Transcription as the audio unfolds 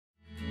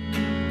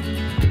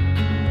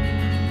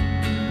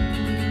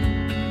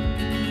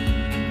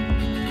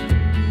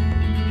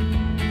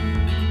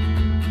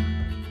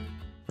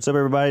What's up,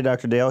 everybody?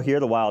 Dr. Dale here,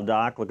 the Wild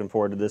Doc. Looking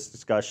forward to this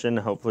discussion.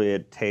 Hopefully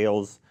it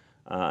tails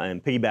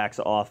and piggybacks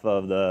off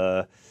of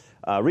the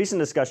recent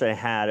discussion I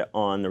had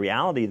on the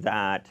reality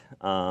that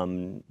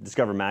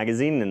Discover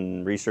Magazine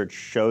and research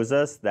shows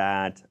us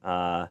that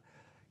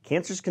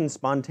cancers can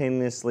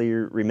spontaneously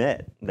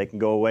remit. They can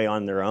go away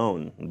on their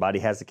own. The body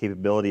has the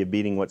capability of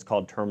beating what's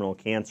called terminal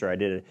cancer. I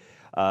did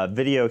a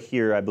video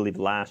here, I believe,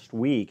 last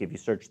week. If you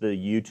search the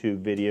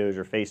YouTube videos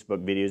or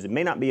Facebook videos, it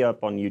may not be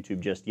up on YouTube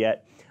just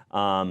yet.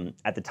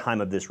 At the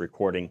time of this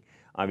recording.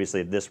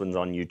 Obviously, if this one's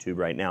on YouTube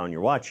right now and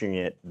you're watching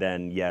it,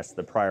 then yes,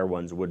 the prior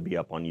ones would be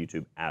up on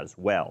YouTube as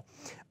well.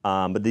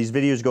 But these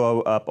videos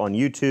go up on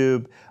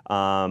YouTube.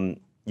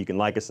 You can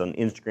like us on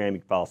Instagram, you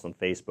can follow us on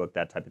Facebook,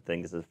 that type of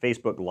thing. This is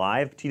Facebook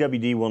Live.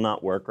 TWD will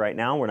not work right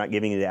now. We're not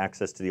giving you the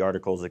access to the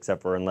articles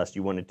except for unless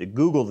you wanted to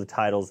Google the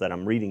titles that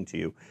I'm reading to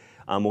you.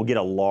 We'll get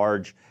a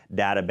large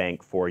data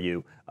bank for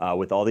you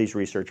with all these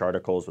research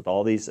articles, with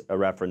all these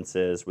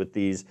references, with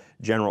these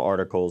general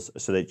articles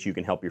so that you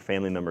can help your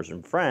family members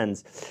and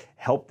friends,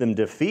 help them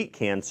defeat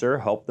cancer,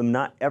 help them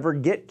not ever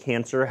get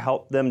cancer,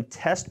 help them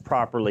test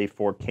properly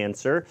for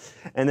cancer,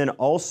 and then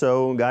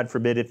also, God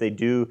forbid, if they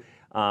do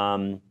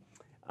become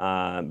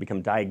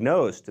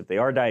diagnosed, if they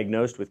are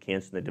diagnosed with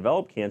cancer and they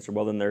develop cancer,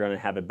 well, then they're going to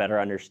have a better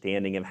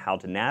understanding of how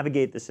to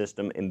navigate the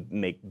system and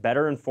make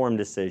better informed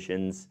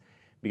decisions.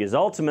 Because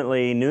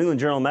ultimately, New England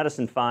Journal of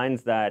Medicine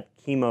finds that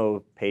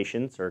chemo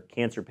patients or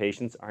cancer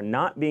patients are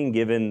not being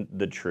given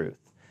the truth.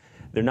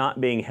 They're not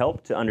being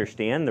helped to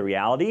understand the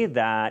reality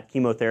that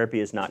chemotherapy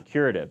is not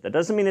curative. That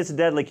doesn't mean it's a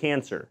deadly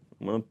cancer.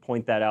 I'm going to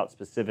point that out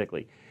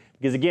specifically.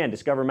 Because again,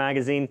 Discover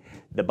Magazine,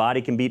 the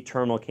body can beat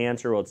terminal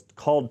cancer. Well, it's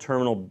called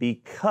terminal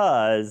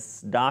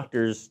because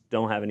doctors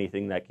don't have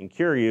anything that can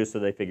cure you, so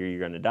they figure you're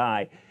going to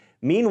die.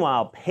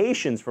 Meanwhile,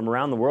 patients from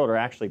around the world are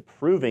actually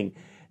proving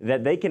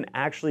that they can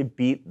actually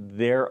beat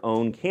their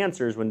own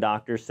cancers when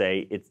doctors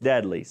say it's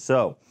deadly.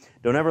 So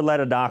don't ever let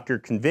a doctor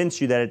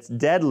convince you that it's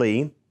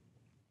deadly,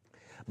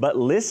 but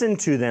listen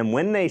to them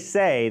when they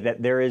say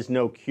that there is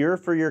no cure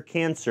for your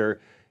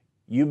cancer.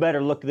 You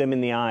better look them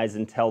in the eyes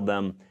and tell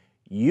them,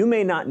 you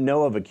may not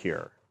know of a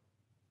cure,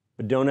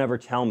 but don't ever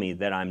tell me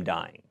that I'm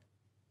dying.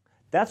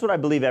 That's what I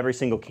believe every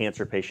single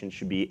cancer patient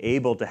should be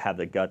able to have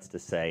the guts to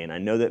say, and I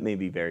know that may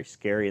be very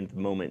scary at the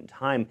moment in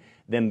time,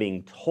 them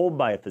being told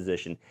by a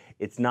physician.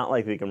 It's not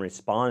like they can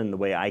respond in the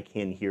way I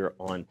can here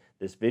on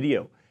this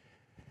video.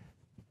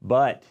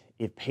 But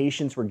if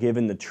patients were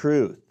given the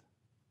truth,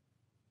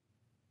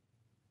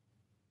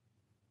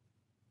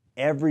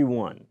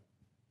 everyone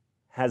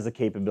has the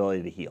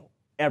capability to heal.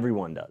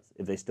 Everyone does,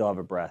 if they still have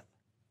a breath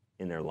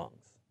in their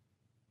lungs,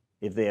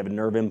 if they have a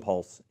nerve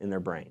impulse in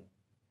their brain.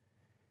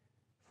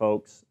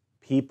 Folks,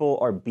 people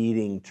are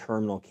beating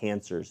terminal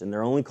cancers, and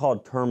they're only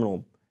called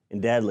terminal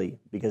and deadly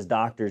because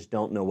doctors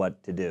don't know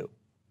what to do.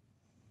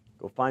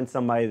 Go find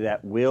somebody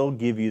that will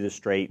give you the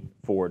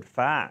straightforward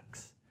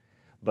facts,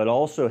 but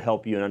also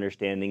help you in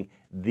understanding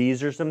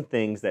these are some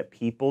things that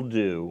people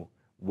do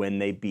when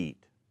they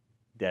beat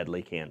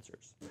deadly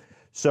cancers.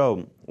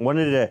 So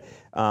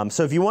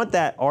so if you want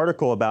that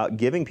article about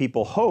giving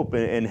people hope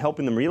and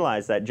helping them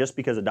realize that just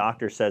because a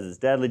doctor says it's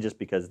deadly, just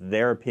because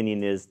their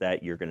opinion is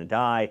that you're going to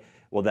die,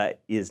 well, that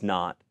is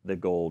not the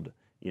gold,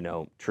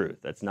 truth.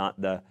 That's not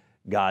the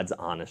God's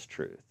honest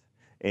truth.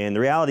 And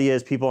the reality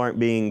is people aren't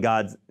being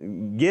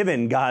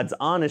given God's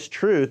honest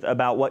truth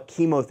about what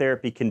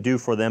chemotherapy can do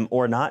for them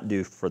or not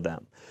do for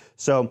them.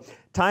 So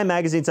Time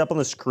Magazine's up on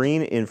the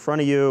screen in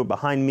front of you,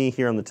 behind me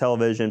here on the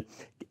television.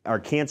 Are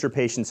cancer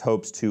patients'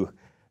 hopes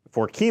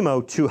for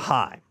chemo too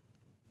high?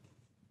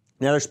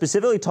 Now, they're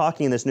specifically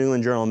talking in this New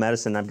England Journal of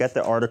Medicine. I've got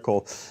the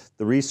article,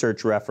 the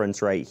research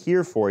reference right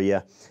here for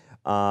you.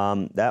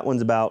 That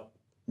one's about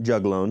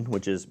juglone,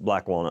 which is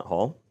black walnut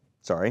hull.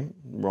 Sorry,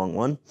 wrong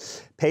one.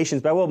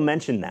 Patients, but I will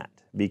mention that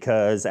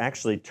because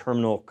actually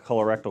terminal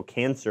colorectal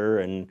cancer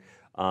and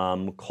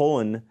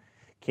colon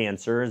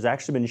cancer has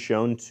actually been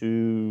shown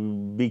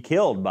to be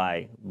killed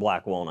by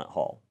black walnut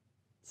hull.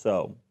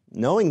 So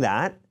knowing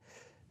that,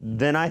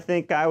 then I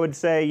think I would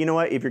say, you know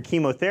what, if your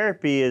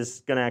chemotherapy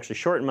is going to actually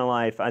shorten my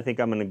life, I think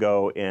I'm going to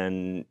go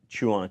and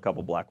chew on a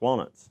couple black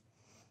walnuts.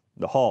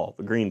 The hull,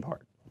 the green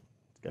part.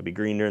 It's got to be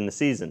green during the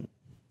season.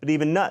 But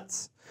even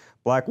nuts.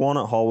 Black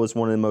walnut hull was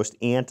one of the most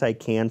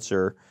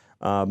anti-cancer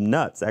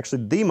nuts,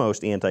 actually the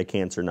most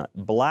anti-cancer nut.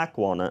 Black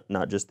walnut,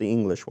 not just the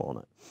English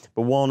walnut.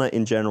 But walnut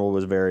in general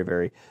was very,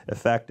 very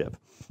effective.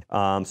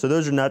 So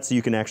those are nuts that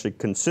you can actually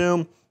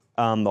consume.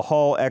 The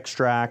hull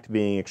extract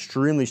being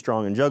extremely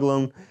strong in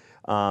juglone.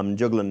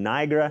 Juglone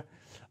nigra,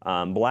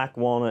 black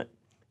walnut,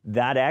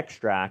 that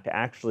extract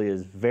actually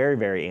is very,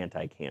 very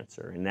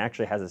anti-cancer and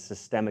actually has a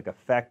systemic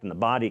effect in the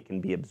body. It can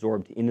be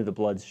absorbed into the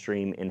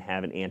bloodstream and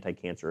have an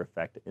anti-cancer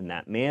effect in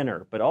that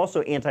manner, but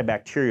also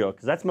antibacterial,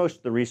 because that's most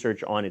of the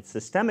research on its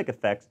systemic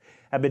effects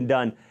have been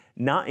done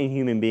not in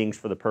human beings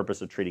for the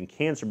purpose of treating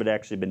cancer, but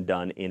actually been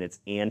done in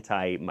its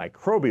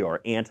antimicrobial or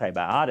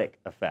antibiotic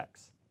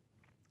effects.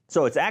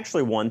 So it's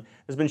actually one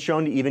that's been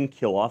shown to even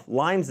kill off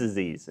Lyme's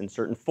disease in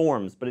certain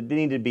forms, but it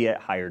needed to be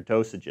at higher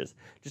dosages.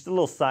 Just a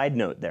little side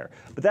note there.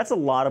 But that's a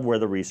lot of where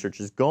the research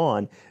has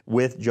gone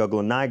with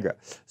Juggalo nigra,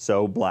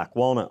 so black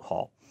walnut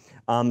hull.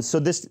 So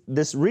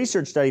this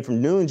research study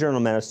from New England Journal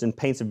of Medicine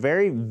paints a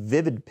very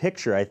vivid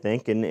picture, I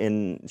think,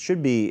 and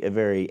should be a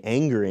very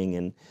angering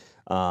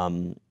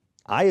and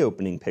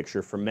eye-opening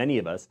picture for many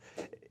of us.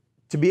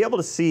 To be able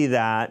to see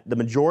that the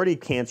majority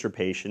of cancer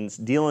patients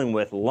dealing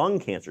with lung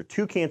cancer,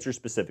 two cancers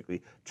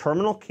specifically,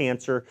 terminal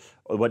cancer,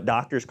 or what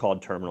doctors call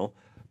terminal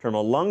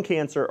lung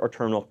cancer or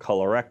terminal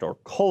colorectal or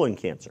colon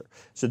cancer.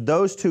 So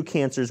those two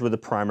cancers were the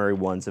primary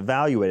ones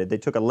evaluated. They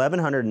took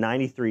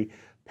 1,193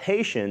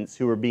 patients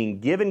who were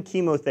being given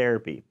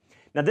chemotherapy.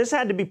 Now this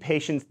had to be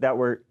patients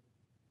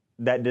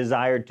that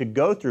desired to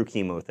go through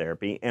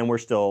chemotherapy and were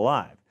still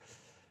alive.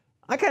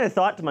 I kind of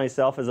thought to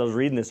myself as I was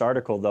reading this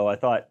article though, I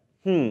thought,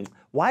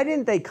 why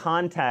didn't they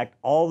contact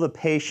all the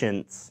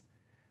patients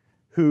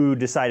who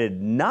decided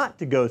not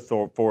to go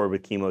forward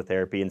with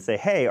chemotherapy and say,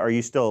 hey, are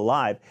you still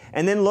alive?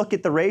 And then look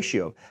at the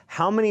ratio.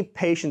 How many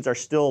patients are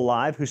still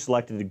alive who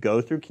selected to go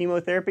through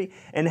chemotherapy?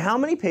 And how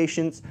many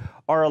patients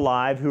are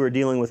alive who are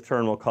dealing with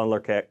terminal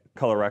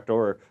colorectal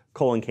or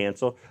colon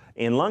cancer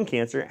and lung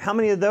cancer? How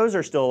many of those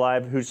are still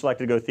alive who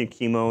selected to go through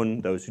chemo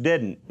and those who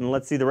didn't? And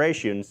let's see the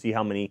ratio and see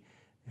how many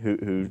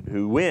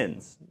who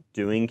wins,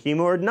 doing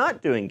chemo or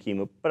not doing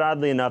chemo. But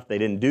oddly enough, they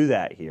didn't do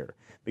that here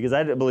because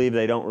I believe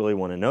they don't really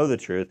want to know the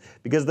truth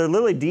because they're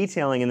literally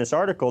detailing in this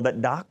article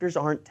that doctors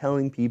aren't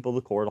telling people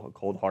the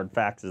cold hard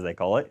facts, as they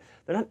call it.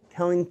 They're not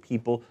telling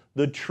people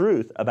the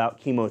truth about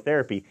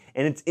chemotherapy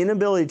and its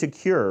inability to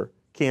cure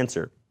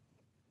cancer.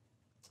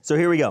 So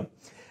here we go.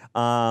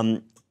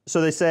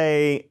 So they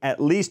say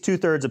at least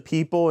 2/3 of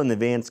people in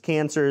advanced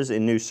cancers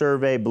in new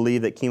survey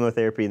believe that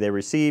chemotherapy they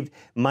received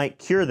might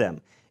cure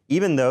them,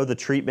 even though the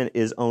treatment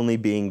is only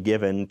being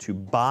given to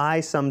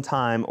buy some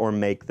time or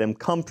make them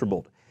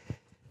comfortable.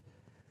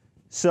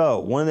 So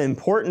one of the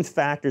important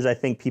factors I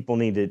think people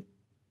need to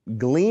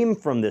glean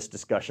from this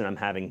discussion I'm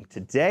having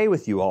today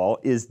with you all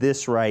is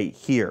this right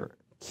here.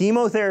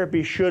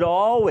 Chemotherapy should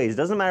always,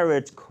 doesn't matter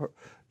if it's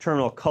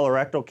terminal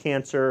colorectal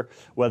cancer,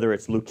 whether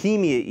it's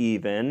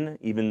leukemia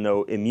even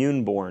though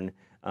immune-born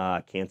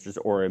cancers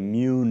or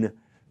immune,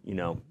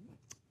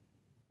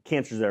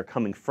 cancers that are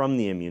coming from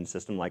the immune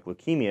system, like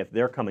leukemia, if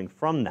they're coming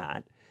from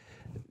that,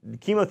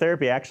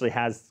 chemotherapy actually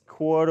has,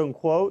 quote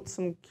unquote,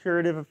 some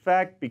curative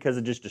effect because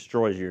it just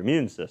destroys your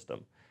immune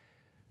system.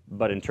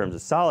 But in terms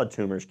of solid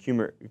tumors,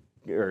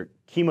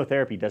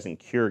 chemotherapy doesn't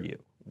cure you.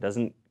 It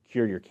doesn't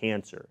cure your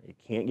cancer. It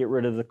can't get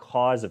rid of the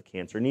cause of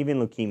cancer, and even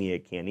leukemia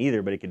it can't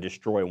either, but it can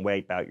destroy and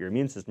wipe out your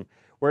immune system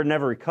where it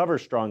never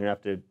recovers strong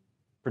enough to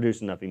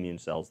produce enough immune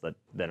cells that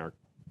then are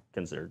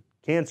considered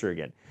cancer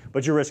again.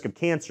 But your risk of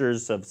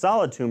cancers of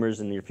solid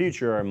tumors in your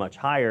future are much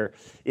higher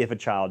if a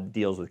child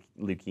deals with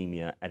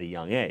leukemia at a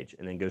young age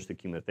and then goes through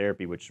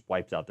chemotherapy, which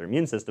wipes out their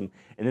immune system,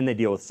 and then they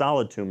deal with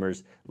solid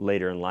tumors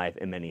later in life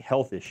and many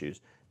health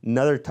issues.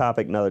 Another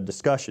topic, another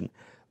discussion.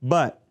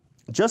 But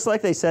just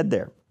like they said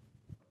there,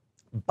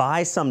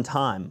 buy some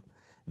time.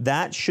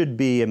 That should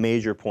be a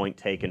major point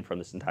taken from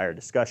this entire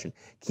discussion.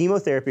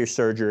 Chemotherapy or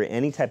surgery or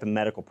any type of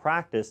medical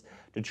practice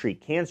to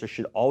treat cancer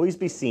should always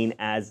be seen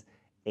as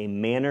a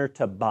manner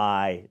to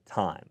buy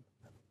time.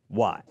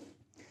 Why?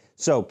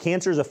 So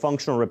cancer is a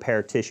functional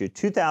repair tissue.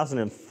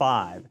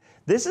 2005.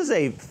 This is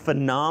a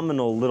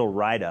phenomenal little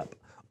write-up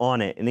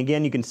on it. And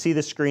again, you can see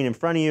the screen in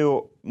front of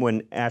you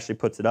when Ashley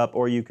puts it up,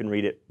 or you can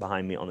read it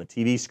behind me on the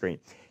TV screen.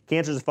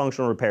 Cancer is a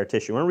functional repair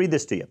tissue. I want to read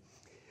this to you.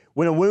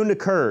 When a wound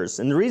occurs,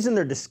 and the reason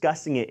they're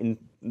discussing it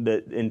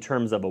in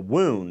terms of a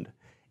wound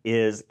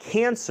is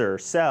cancer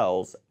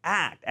cells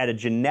act at a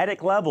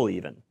genetic level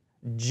even.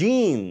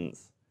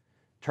 Genes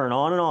turn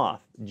on and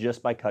off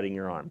just by cutting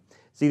your arm.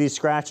 See these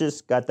scratches?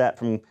 Got that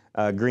from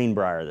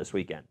Greenbrier this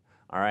weekend.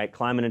 All right,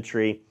 climbing a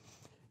tree.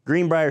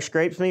 Greenbrier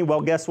scrapes me.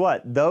 Well, guess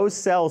what? Those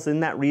cells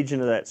in that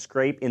region of that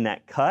scrape, in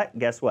that cut,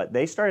 guess what?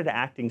 They started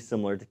acting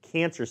similar to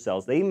cancer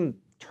cells. They even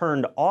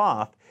turned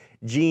off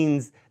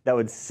genes that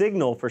would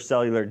signal for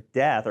cellular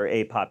death or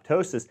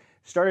apoptosis,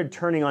 started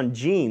turning on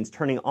genes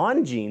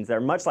that are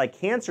much like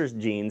cancer's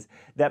genes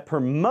that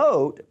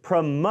promote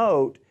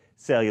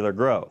cellular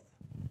growth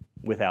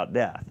without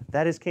death.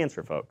 That is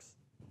cancer, folks.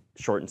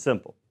 Short and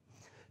simple.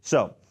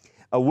 So,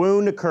 a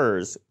wound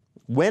occurs.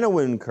 When a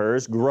wound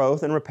occurs,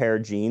 growth and repair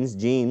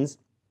genes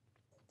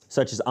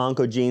such as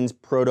oncogenes,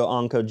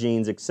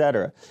 proto-oncogenes,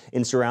 etc.,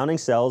 in surrounding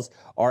cells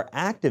are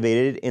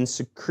activated and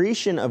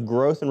secretion of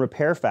growth and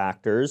repair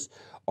factors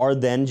are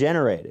then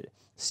generated.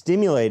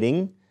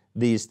 Stimulating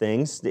these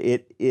things,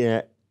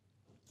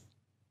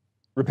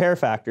 repair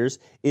factors,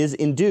 is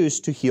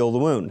induced to heal the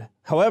wound.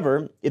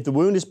 However, if the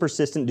wound is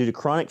persistent due to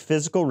chronic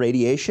physical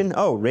radiation,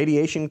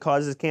 radiation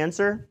causes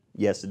cancer?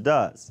 Yes, it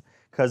does,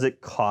 because it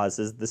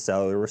causes the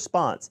cellular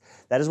response.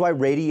 That is why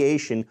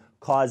radiation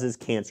causes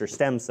cancer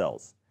stem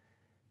cells.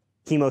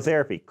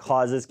 Chemotherapy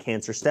causes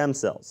cancer stem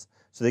cells.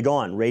 So they go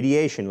on,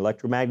 radiation,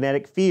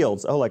 electromagnetic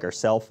fields, oh, like our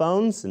cell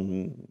phones,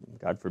 and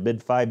God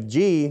forbid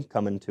 5G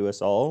coming to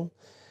us all,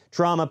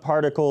 trauma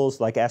particles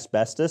like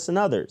asbestos and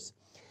others.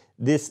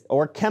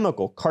 Or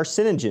chemical,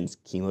 carcinogens.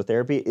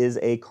 Chemotherapy is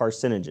a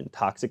carcinogen.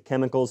 Toxic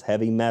chemicals,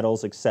 heavy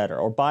metals, etc.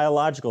 Or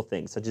biological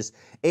things such as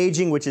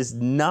aging, which is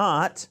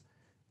not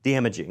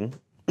damaging.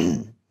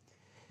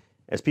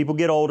 As people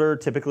get older,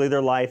 typically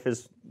their life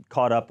is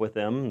caught up with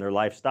them, their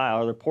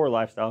lifestyle, or their poor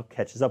lifestyle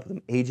catches up with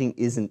them. Aging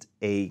isn't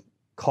a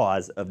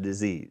cause of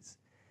disease.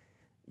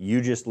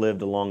 You just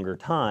lived a longer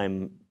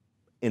time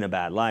in a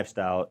bad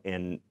lifestyle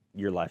and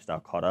your lifestyle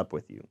caught up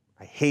with you.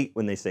 I hate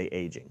when they say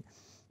aging.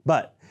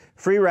 But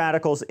free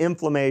radicals,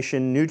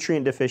 inflammation,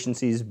 nutrient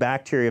deficiencies,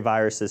 bacteria,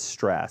 viruses,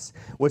 stress.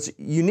 What's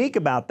unique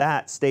about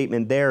that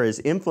statement there is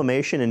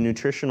inflammation and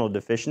nutritional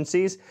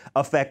deficiencies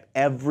affect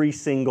every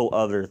single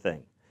other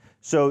thing.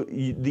 So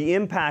the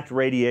impact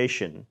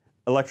radiation,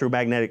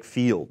 electromagnetic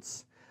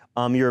fields,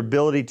 your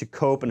ability to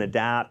cope and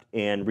adapt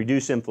and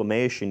reduce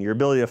inflammation, your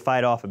ability to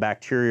fight off a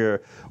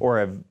bacteria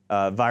or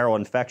a viral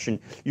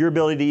infection, your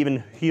ability to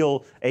even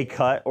heal a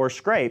cut or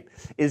scrape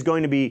is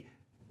going to be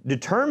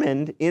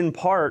determined in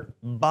part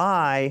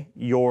by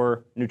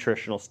your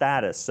nutritional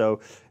status. So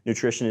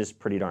nutrition is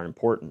pretty darn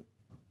important.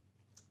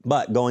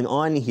 But going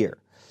on here,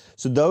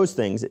 so those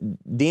things,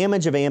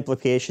 damage of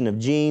amplification of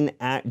gene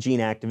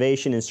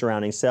activation in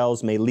surrounding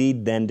cells may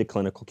lead then to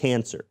clinical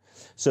cancer.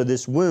 So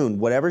this wound,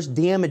 whatever's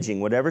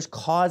damaging, whatever's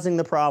causing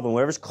the problem,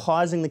 whatever's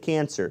causing the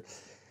cancer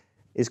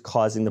is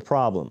causing the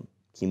problem.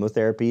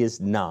 Chemotherapy is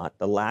not.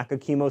 The lack of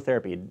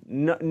chemotherapy.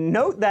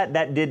 Note that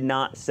that did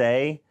not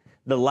say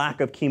the lack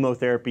of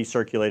chemotherapy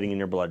circulating in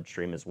your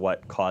bloodstream is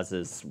what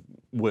causes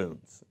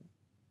wounds.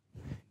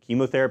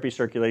 Chemotherapy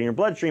circulating in your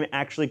bloodstream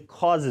actually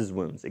causes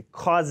wounds. It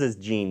causes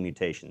gene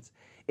mutations.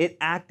 It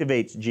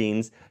activates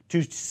genes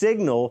to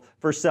signal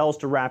for cells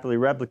to rapidly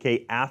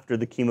replicate after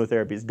the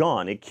chemotherapy is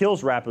gone. It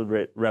kills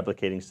rapidly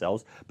replicating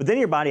cells, but then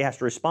your body has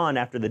to respond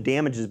after the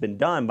damage has been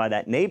done by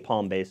that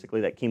napalm, basically,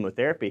 that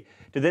chemotherapy,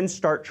 to then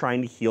start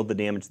trying to heal the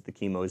damage that the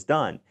chemo has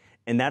done.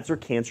 And that's where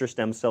cancer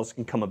stem cells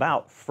can come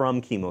about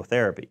from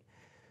chemotherapy.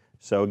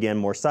 So again,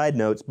 more side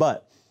notes,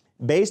 but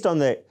based on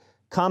the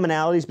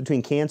commonalities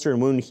between cancer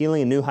and wound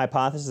healing, a new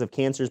hypothesis of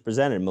cancers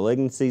presented.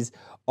 Malignancies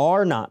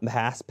are not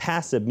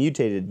passive,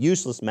 mutated,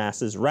 useless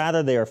masses.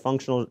 Rather, they are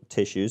functional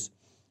tissues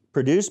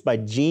produced by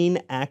gene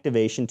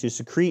activation to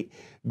secrete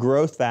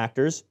growth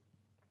factors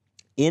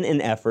in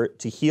an effort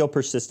to heal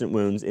persistent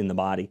wounds in the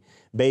body.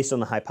 Based on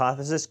the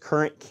hypothesis,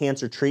 current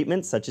cancer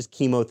treatments, such as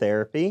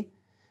chemotherapy,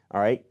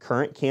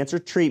 current cancer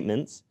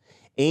treatments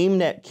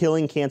aimed at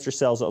killing cancer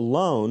cells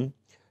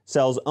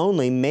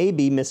only may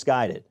be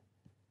misguided.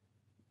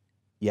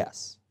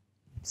 Yes.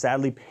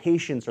 Sadly,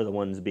 patients are the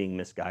ones being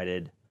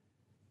misguided,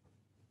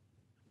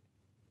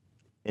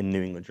 and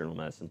New England Journal of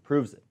Medicine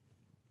proves it.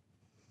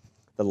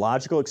 The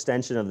logical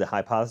extension of the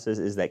hypothesis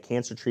is that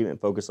cancer treatment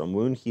focuses on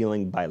wound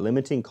healing by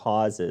limiting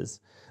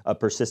causes of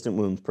persistent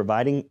wounds,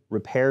 providing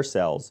repair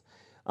cells,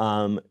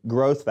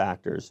 growth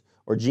factors,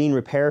 or gene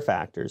repair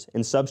factors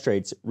and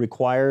substrates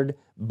required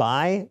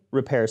by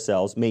repair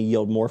cells may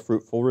yield more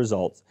fruitful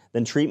results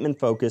than treatment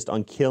focused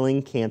on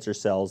killing cancer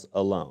cells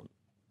alone.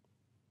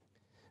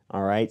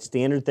 All right,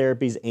 standard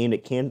therapies aimed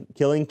at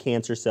killing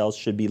cancer cells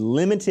should be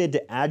limited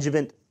to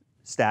adjuvant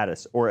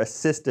status or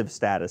assistive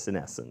status in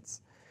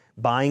essence,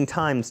 buying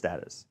time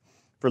status,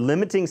 for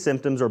limiting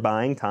symptoms or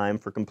buying time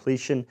for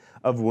completion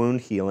of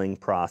wound healing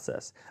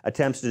process.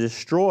 Attempts to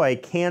destroy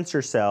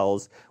cancer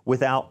cells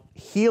without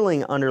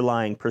healing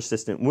underlying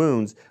persistent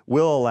wounds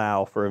will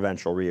allow for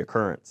eventual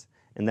reoccurrence.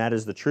 And that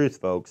is the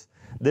truth, folks.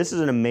 This is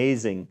an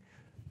amazing,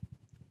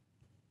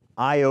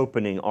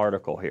 eye-opening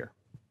article here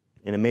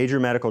in a major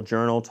medical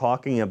journal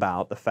talking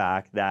about the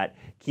fact that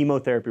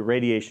chemotherapy,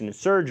 radiation, and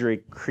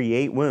surgery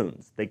create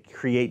wounds. They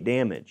create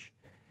damage.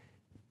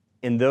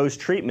 And those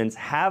treatments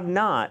have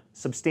not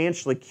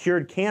substantially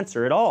cured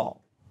cancer at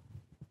all.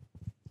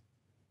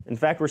 In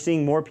fact, we're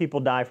seeing more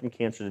people die from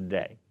cancer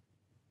today.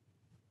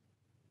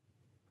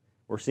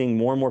 We're seeing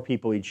more and more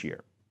people each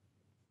year.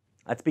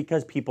 That's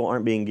because people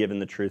aren't being given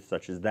the truth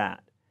such as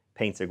that.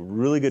 Paints a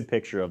really good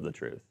picture of the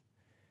truth.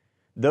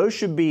 Those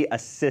should be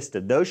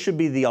assisted. Those should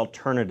be the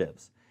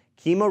alternatives.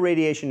 Chemo,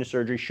 radiation, and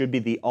surgery should be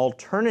the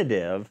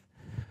alternative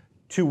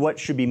to what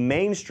should be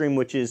mainstream,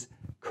 which is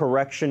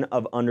correction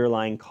of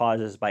underlying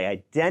causes by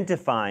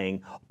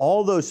identifying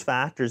all those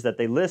factors that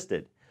they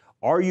listed.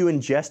 Are you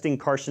ingesting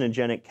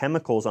carcinogenic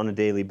chemicals on a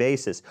daily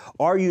basis?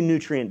 Are you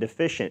nutrient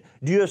deficient?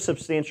 Do you have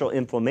substantial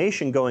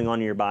inflammation going on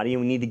in your body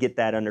and we need to get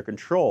that under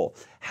control?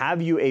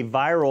 Have you a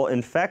viral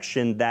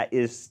infection that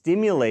is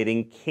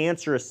stimulating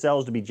cancerous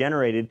cells to be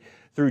generated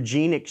through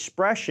gene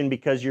expression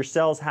because your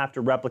cells have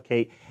to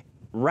replicate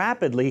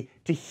rapidly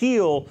to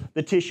heal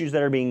the tissues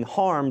that are being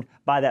harmed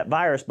by that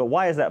virus? But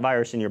why is that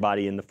virus in your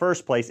body in the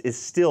first place is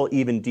still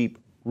even deep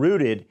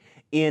rooted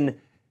in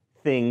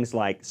things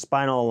like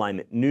spinal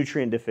alignment,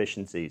 nutrient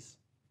deficiencies,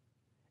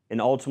 and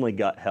ultimately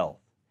gut health,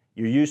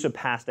 your use of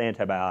past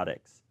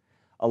antibiotics.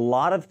 A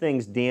lot of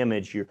things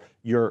damage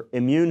your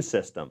immune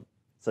system.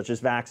 such as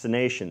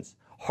vaccinations,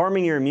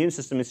 harming your immune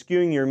system and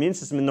skewing your immune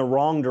system in the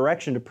wrong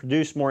direction to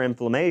produce more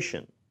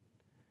inflammation.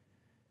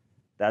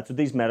 That's what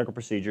these medical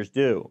procedures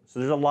do. So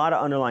there's a lot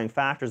of underlying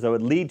factors that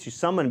would lead to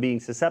someone being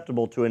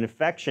susceptible to an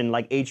infection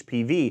like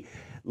HPV,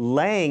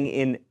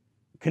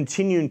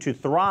 continuing to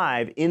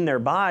thrive in their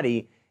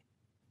body.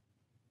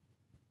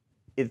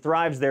 It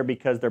thrives there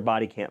because their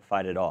body can't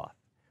fight it off.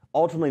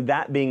 Ultimately,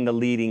 that being the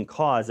leading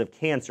cause of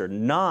cancer,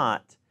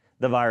 not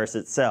the virus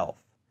itself.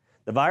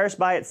 The virus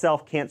by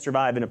itself can't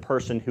survive in a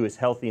person who is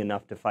healthy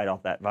enough to fight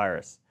off that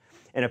virus.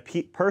 And a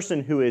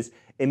person who is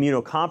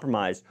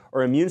immunocompromised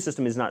or immune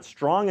system is not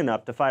strong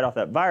enough to fight off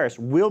that virus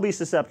will be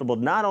susceptible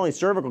to not only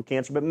cervical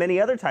cancer, but many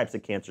other types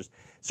of cancers.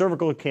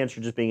 Cervical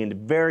cancer just being a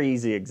very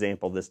easy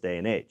example this day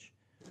and age.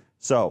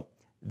 So,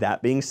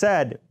 that being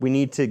said, we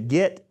need to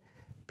get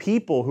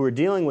people who are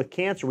dealing with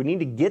cancer, we need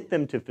to get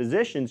them to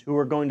physicians who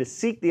are going to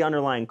seek the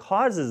underlying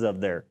causes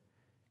of their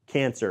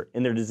cancer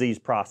and their disease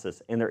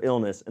process and their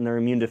illness and their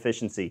immune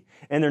deficiency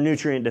and their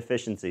nutrient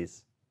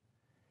deficiencies.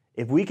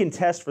 If we can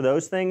test for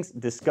those things,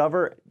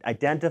 discover,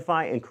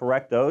 identify, and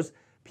correct those,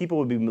 people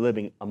would be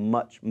living a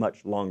much,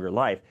 much longer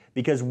life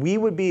because we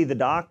would be the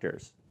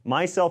doctors,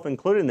 myself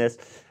included in this,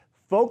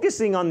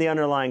 focusing on the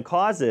underlying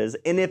causes,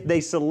 and if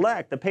they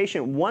select, the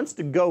patient wants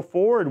to go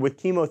forward with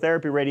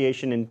chemotherapy,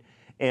 radiation,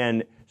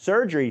 and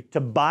surgery to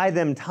buy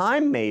them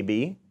time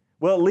maybe,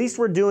 well, at least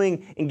we're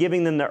doing and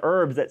giving them the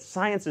herbs that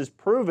science has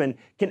proven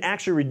can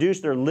actually reduce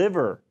their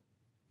liver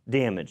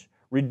damage,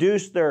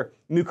 reduce their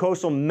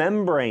mucosal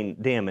membrane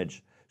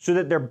damage so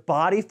that their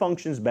body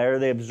functions better,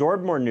 they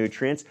absorb more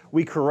nutrients,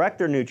 we correct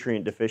their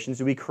nutrient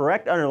deficiency, we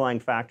correct underlying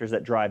factors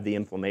that drive the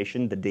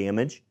inflammation, the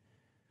damage.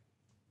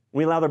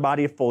 We allow their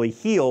body to fully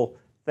heal,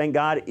 thank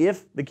God,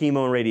 if the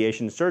chemo and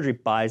radiation and surgery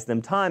buys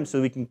them time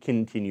so we can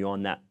continue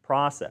on that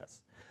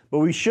process. But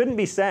we shouldn't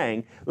be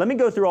saying, let me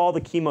go through all the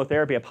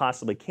chemotherapy I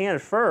possibly can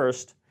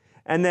first,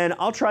 and then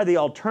I'll try the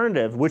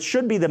alternative, which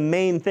should be the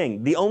main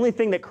thing. The only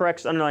thing that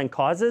corrects underlying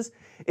causes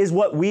is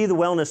what we, the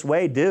Wellness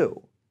Way,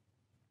 do.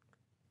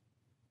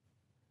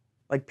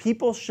 Like,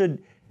 people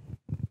should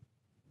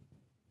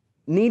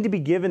need to be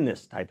given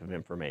this type of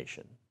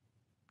information.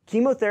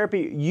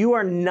 Chemotherapy, you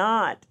are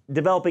not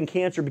developing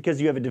cancer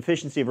because you have a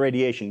deficiency of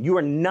radiation. You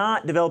are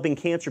not developing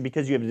cancer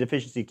because you have a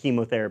deficiency of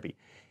chemotherapy.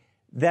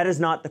 That is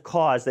not the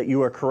cause that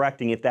you are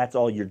correcting if that's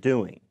all you're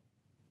doing.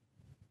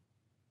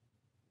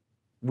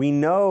 We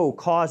know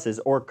causes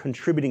or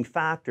contributing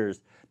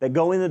factors that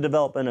go in the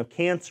development of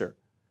cancer.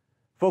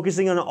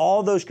 Focusing on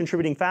all those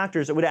contributing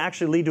factors, it would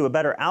actually lead to a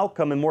better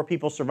outcome and more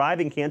people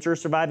surviving cancer or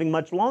surviving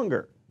much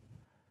longer.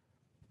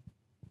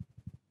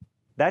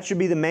 That should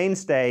be the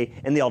mainstay,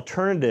 and the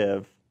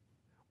alternative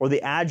or the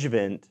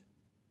adjuvant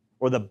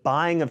or the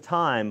buying of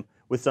time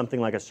with something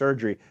like a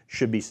surgery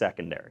should be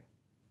secondary.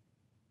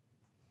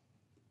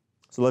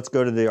 So let's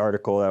go to the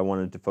article that I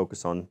wanted to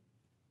focus on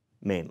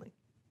mainly.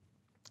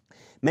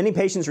 Many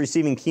patients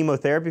receiving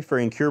chemotherapy for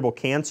incurable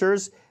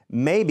cancers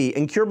may be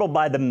incurable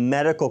by the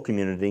medical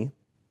community,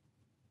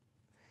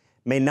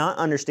 may not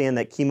understand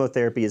that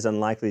chemotherapy is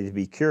unlikely to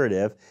be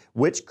curative,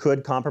 which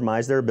could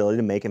compromise their ability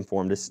to make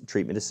informed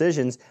treatment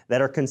decisions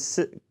that are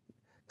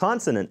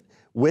consonant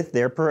with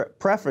their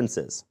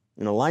preferences,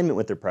 in alignment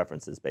with their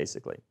preferences,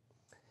 basically.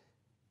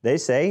 They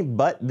say,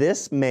 but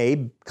this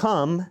may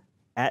come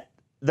at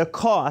the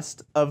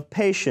cost of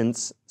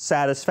patients'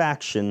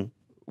 satisfaction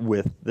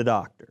with the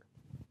doctor.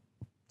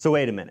 So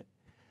wait a minute.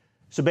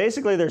 So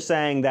basically they're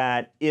saying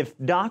that if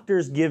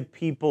doctors give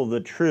people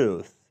the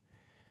truth,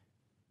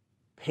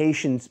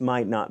 patients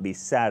might not be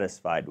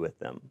satisfied with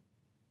them.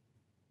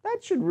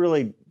 That should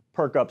really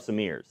perk up some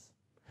ears.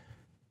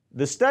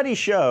 The study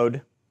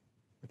showed,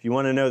 if you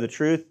want to know the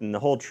truth and the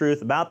whole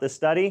truth about this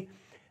study,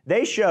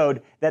 they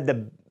showed that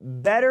the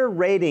better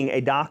rating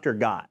a doctor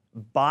got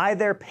by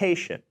their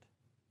patient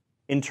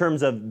in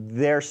terms of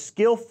their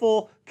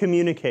skillful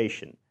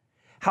communication,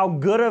 how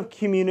good of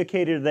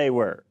communicator they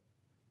were,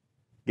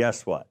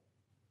 guess what?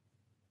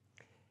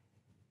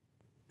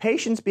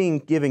 Patients being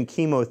given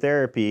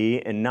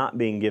chemotherapy and not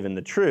being given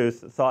the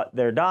truth thought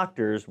their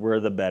doctors were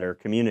the better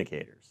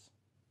communicators.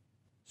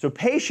 So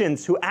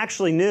patients who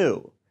actually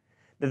knew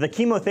that the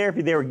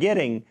chemotherapy they were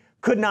getting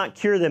could not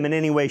cure them in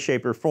any way,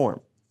 shape, or form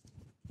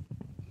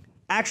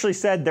actually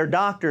said their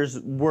doctors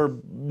were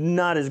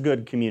not as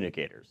good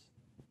communicators.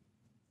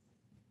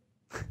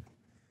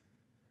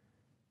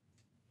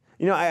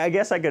 You know, I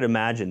guess I could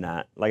imagine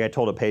that. Like I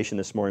told a patient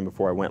this morning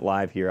before I went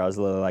live here, I was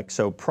literally like,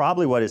 so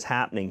probably what is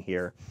happening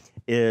here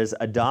is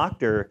a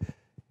doctor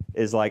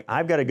is like,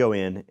 I've got to go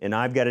in and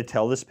I've got to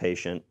tell this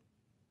patient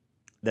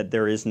that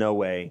there is no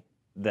way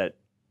that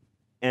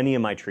any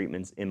of my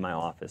treatments in my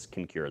office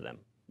can cure them.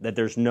 That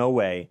there's no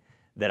way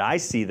that I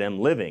see them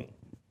living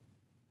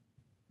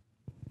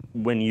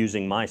when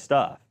using my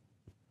stuff,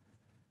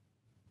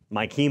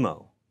 my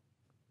chemo.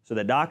 So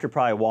the doctor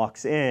probably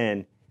walks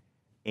in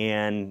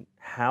and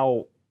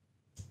how,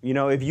 you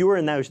know, if you were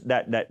in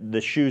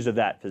the shoes of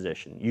that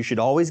physician, you should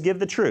always give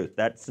the truth.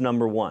 That's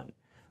number one.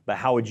 But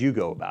how would you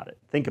go about it?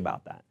 Think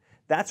about that.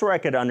 That's where I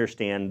could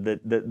understand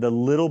the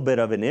little bit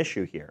of an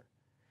issue here,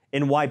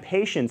 and why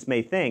patients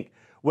may think,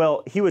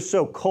 well, he was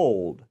so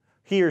cold.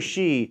 He or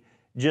she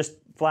just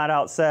flat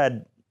out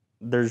said,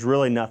 there's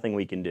really nothing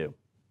we can do.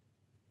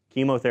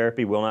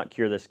 Chemotherapy will not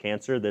cure this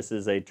cancer. This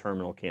is a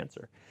terminal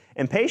cancer.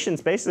 And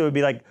patients basically would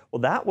be like,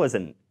 well, that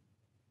wasn't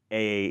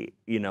a,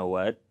 you know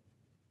what?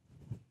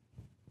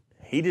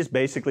 He just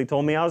basically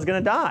told me I was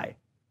going to die.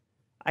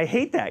 I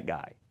hate that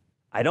guy.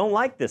 I don't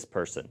like this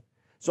person.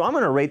 So I'm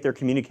going to rate their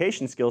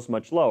communication skills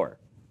much lower.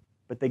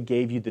 But they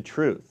gave you the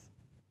truth.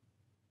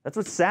 That's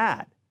what's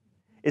sad,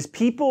 is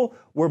people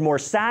were more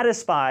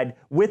satisfied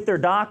with their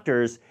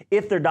doctors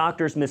if their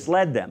doctors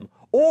misled them,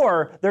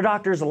 or their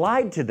doctors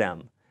lied to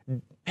them.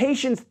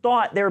 Patients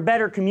thought they were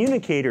better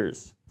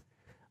communicators.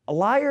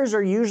 Liars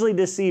are usually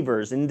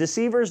deceivers, and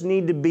deceivers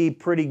need to be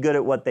pretty good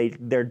at what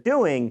they're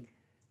doing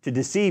to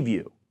deceive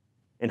you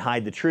and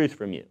hide the truth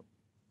from you.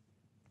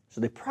 So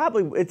they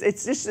probably,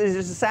 it's just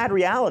a sad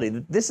reality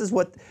that this is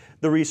what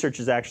the research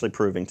is actually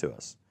proving to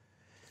us.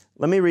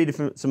 Let me read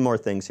some more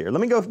things here.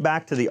 Let me go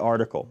back to the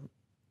article.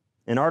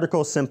 An article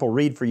is simple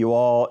read for you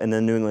all, and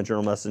then New England Journal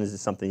of Medicine is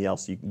something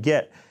else you can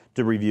get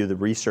to review the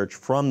research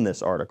from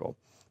this article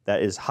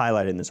that is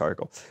highlighted in this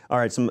article. All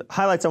right, some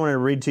highlights I want to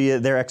read to you.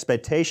 Their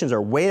expectations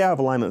are way out of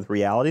alignment with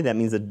reality. That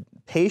means the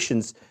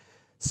patient's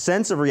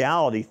sense of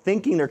reality,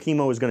 thinking their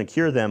chemo was going to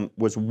cure them,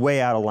 was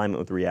way out of alignment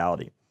with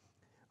reality.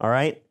 All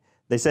right?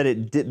 They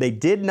said they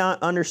did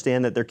not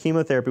understand that their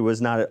chemotherapy was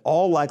not at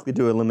all likely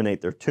to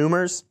eliminate their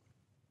tumors.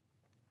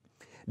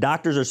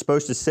 Doctors are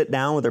supposed to sit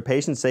down with their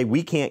patients and say,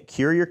 we can't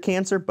cure your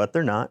cancer, but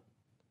they're not.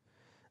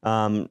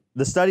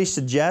 The study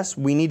suggests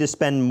we need to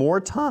spend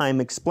more time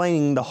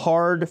explaining the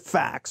hard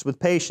facts with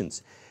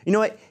patients. You know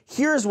what?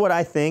 Here's what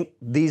I think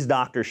these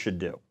doctors should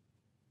do.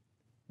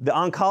 The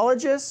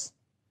oncologists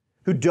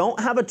who don't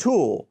have a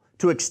tool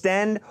to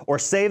extend or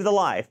save the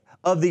life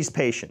of these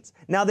patients.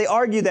 Now, they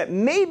argue that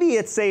maybe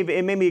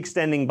it may be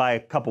extending by a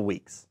couple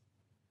weeks.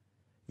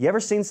 You ever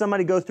seen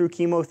somebody go through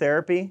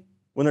chemotherapy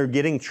when they're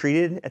getting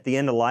treated at the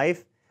end of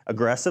life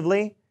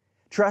aggressively?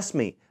 Trust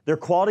me, their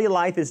quality of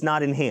life is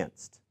not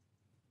enhanced.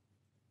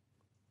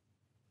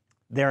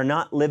 They're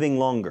not living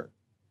longer,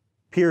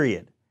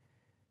 period.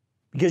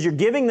 Because you're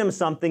giving them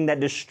something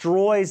that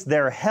destroys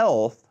their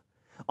health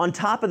on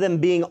top of them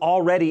being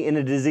already in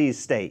a disease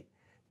state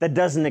that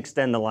doesn't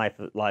extend the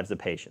lives of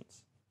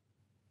patients.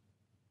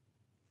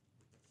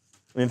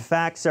 In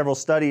fact, several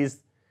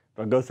studies,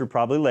 I'll go through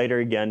probably later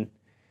again,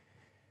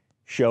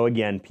 show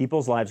again,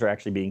 people's lives are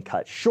actually being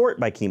cut short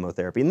by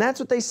chemotherapy. And that's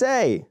what they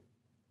say.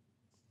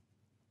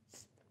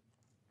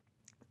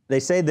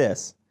 They say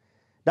this: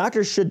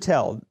 doctors should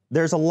tell,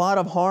 there's a lot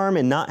of harm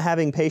in not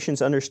having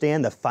patients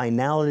understand the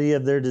finality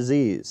of their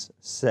disease,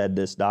 said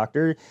this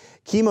doctor.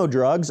 Chemo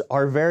drugs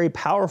are very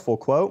powerful,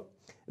 quote.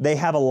 They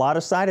have a lot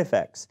of side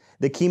effects.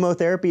 The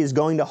chemotherapy is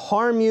going to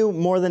harm you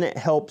more than it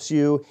helps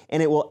you,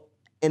 and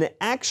it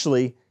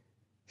actually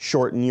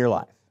shorten your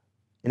life.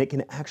 And it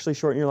can actually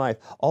shorten your life.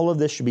 All of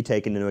this should be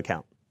taken into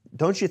account.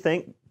 Don't you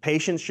think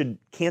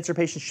cancer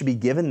patients should be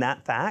given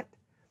that fact?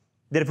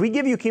 That if we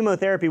give you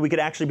chemotherapy, we could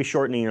actually be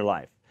shortening your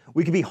life.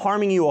 We could be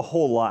harming you a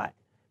whole lot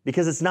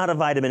because it's not a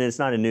vitamin, it's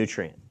not a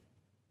nutrient.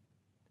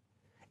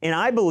 And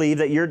I believe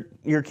that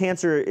your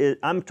cancer is,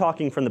 I'm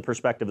talking from the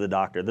perspective of the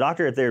doctor. The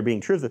doctor, if they're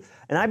being truthful,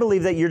 and I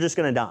believe that you're just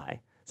going to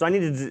die. So I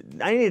need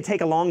to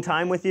take a long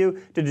time with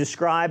you to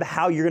describe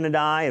how you're going to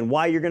die and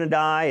why you're going to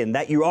die and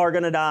that you are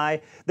going to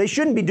die. They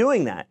shouldn't be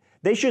doing that.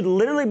 They should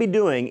literally be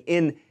doing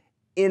in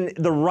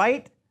the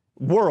right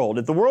world.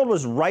 If the world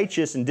was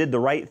righteous and did the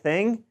right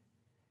thing,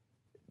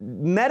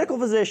 medical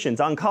physicians,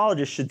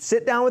 oncologists should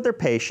sit down with their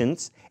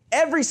patients,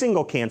 every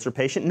single cancer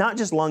patient, not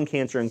just lung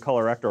cancer and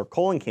colorectal or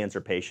colon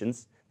cancer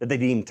patients that they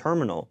deem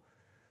terminal.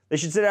 They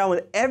should sit down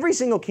with every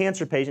single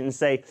cancer patient and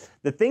say,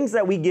 the things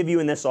that we give you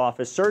in this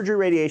office, surgery,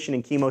 radiation,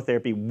 and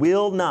chemotherapy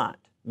will not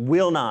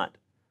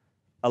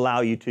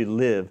allow you to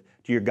live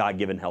to your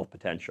God-given health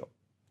potential.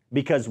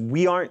 Because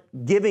we aren't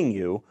giving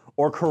you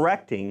or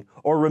correcting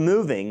or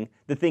removing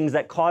the things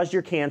that caused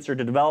your cancer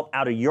to develop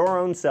out of your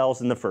own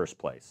cells in the first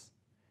place.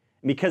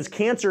 Because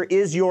cancer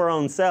is your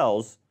own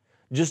cells,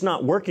 just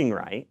not working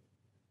right,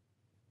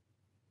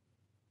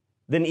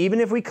 then even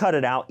if we cut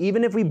it out,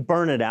 even if we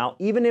burn it out,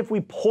 even if we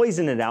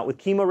poison it out with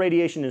chemo,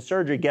 radiation, and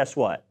surgery, guess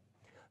what?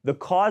 The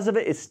cause of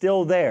it is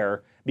still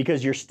there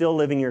because you're still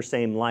living your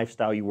same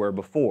lifestyle you were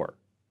before.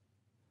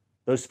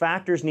 Those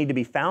factors need to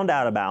be found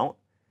out about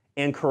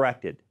and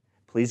corrected.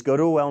 Please go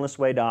to a Wellness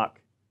Way doc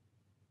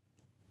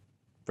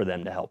for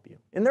them to help you.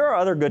 And there are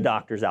other good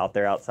doctors out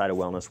there outside of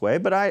Wellness Way,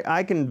 but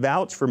I can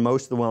vouch for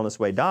most of the Wellness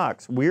Way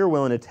docs. We're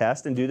willing to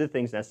test and do the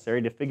things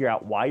necessary to figure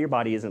out why your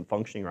body isn't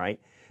functioning right,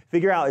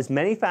 figure out as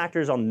many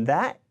factors on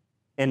that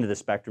end of the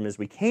spectrum as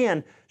we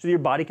can so that your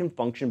body can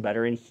function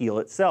better and heal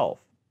itself,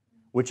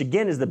 which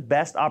again is the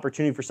best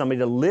opportunity for somebody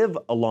to live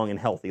a long and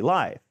healthy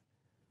life.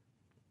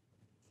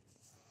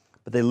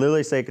 But they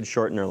literally say it could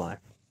shorten their life.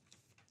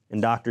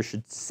 And doctors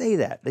should say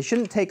that. They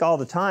shouldn't take all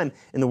the time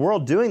in the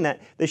world doing that.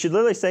 They should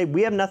literally say,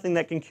 we have nothing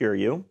that can cure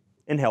you,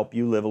 and help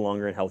you live a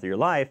longer and healthier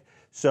life.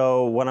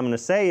 So what I'm going to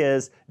say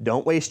is,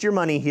 don't waste your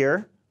money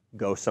here,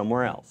 go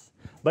somewhere else.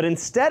 But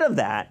instead of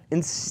that,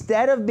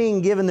 instead of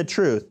being given the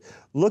truth,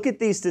 look at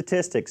these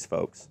statistics,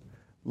 folks.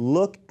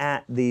 Look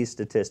at these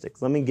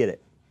statistics. Let me get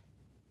it.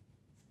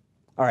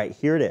 All right,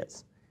 here it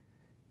is.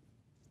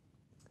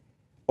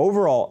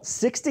 Overall,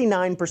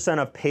 69%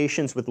 of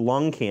patients with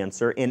lung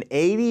cancer and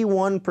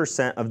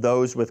 81% of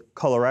those with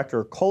colorectal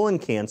or colon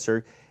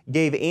cancer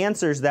gave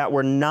answers that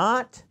were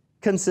not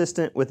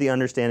consistent with the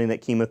understanding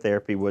that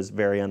chemotherapy was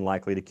very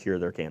unlikely to cure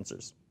their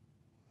cancers.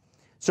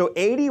 So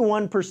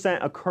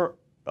 81%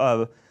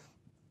 of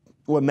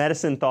what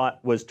medicine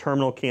thought was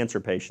terminal cancer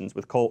patients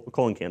with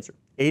colon cancer,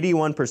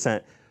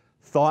 81%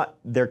 thought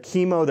their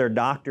chemo their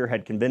doctor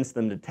had convinced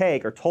them to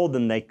take or told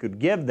them they could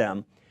give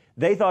them,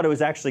 they thought it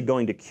was actually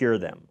going to cure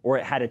them, or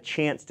it had a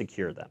chance to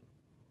cure them.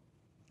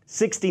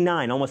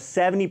 69, almost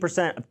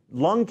 70% of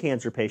lung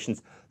cancer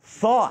patients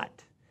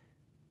thought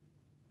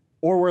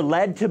or were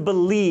led to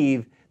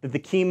believe that the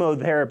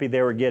chemotherapy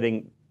they were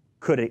getting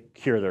could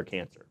cure their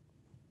cancer.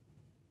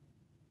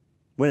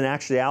 When in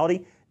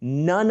actuality,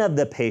 none of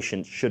the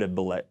patients should have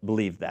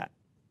believed that.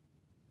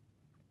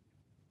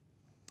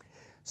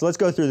 So let's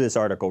go through this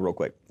article real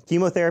quick.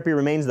 Chemotherapy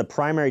remains the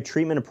primary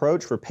treatment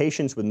approach for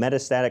patients with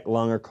metastatic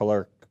lung or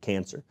colorectal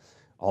cancer,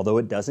 although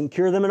it doesn't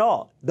cure them at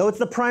all. Though it's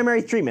the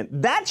primary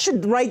treatment. That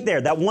should, right there,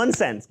 that one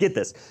sentence, get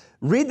this.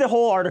 Read the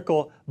whole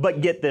article,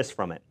 but get this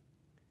from it.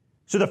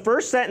 So the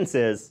first sentence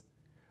is,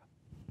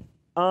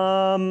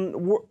 our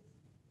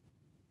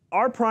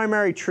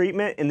primary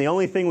treatment and the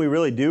only thing we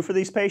really do for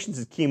these patients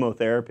is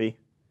chemotherapy,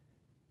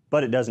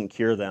 but it doesn't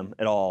cure them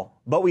at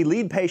all. But we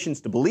lead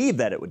patients to believe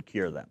that it would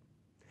cure them.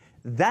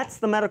 That's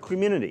the medical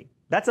community.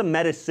 That's a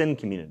medicine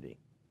community.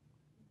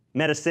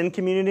 Medicine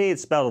community,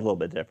 it's spelled a little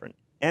bit different.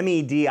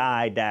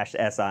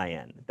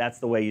 MEDI-SIN. That's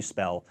the way you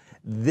spell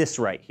this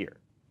right here.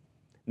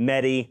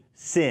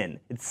 Medicine.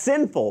 It's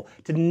sinful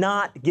to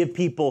not give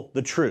people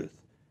the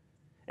truth.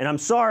 And I'm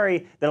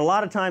sorry that a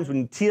lot of times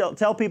when you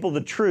tell people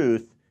the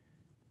truth,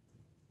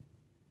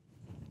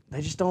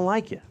 they just don't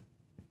like you.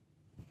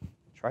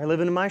 Try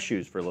living in my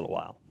shoes for a little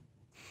while.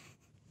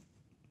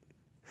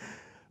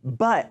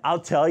 But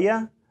I'll tell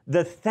you,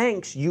 the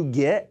thanks you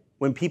get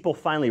when people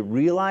finally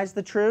realize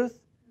the truth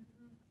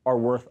are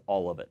worth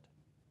all of it.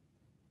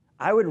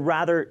 I would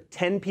rather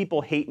 10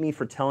 people hate me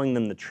for telling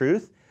them the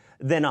truth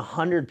than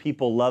 100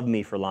 people love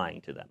me for lying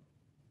to them.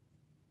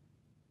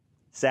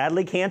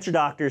 Sadly, cancer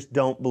doctors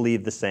don't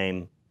believe in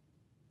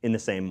the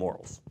same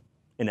morals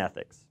and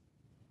ethics.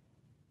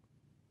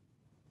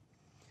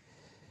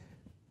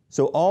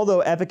 So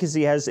although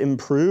efficacy has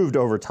improved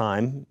over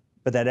time,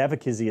 but that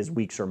efficacy is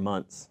weeks or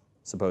months,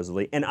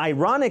 supposedly. And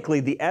ironically,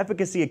 the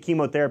efficacy of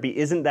chemotherapy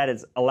isn't that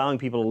it's allowing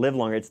people to live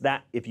longer. It's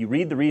that if you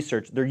read the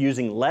research, they're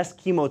using less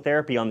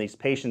chemotherapy on these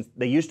patients.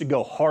 They used to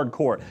go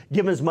hardcore,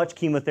 give them as much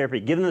chemotherapy,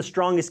 give them the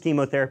strongest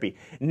chemotherapy.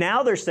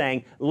 Now they're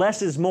saying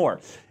less is more.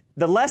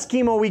 The less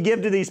chemo we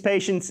give to these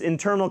patients in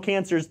terminal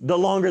cancers, the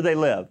longer they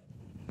live.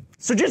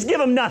 So just give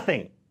them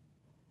nothing.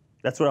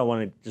 That's what I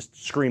want to just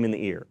scream in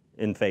the ear,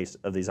 in face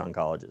of these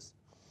oncologists.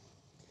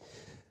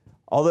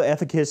 Although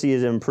efficacy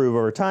has improved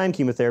over time,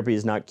 chemotherapy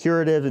is not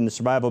curative, and the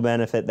survival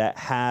benefit that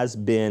has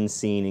been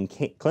seen in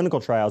clinical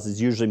trials is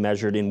usually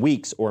measured in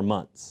weeks or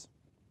months.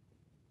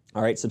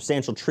 All right,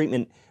 substantial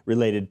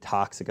treatment-related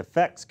toxic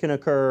effects can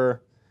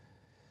occur.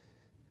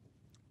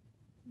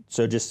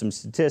 So just some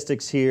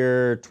statistics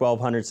here,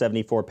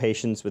 1,274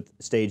 patients with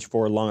stage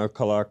 4 lung or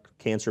colorectal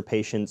cancer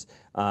patients,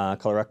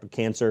 colorectal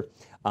cancer.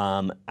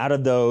 Out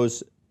of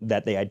those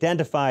that they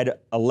identified,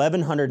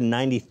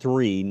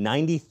 1,193,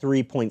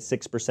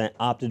 93.6%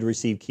 opted to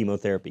receive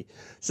chemotherapy.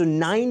 So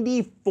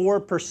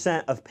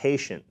 94% of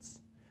patients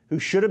who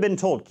should have been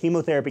told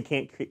chemotherapy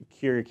can't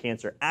cure your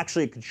cancer,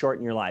 actually it could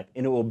shorten your life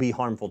and it will be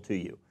harmful to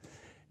you.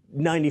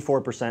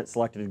 94%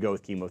 selected to go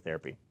with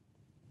chemotherapy.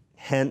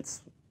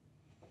 Hence,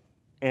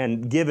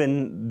 and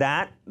given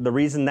that, the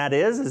reason that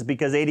is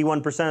because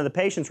 81% of the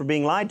patients were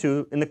being lied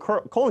to in the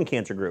colon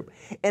cancer group.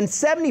 And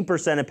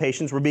 70% of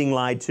patients were being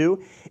lied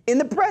to in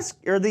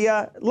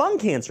the lung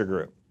cancer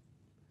group.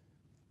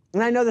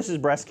 And I know this is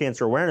Breast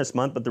Cancer Awareness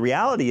Month, but the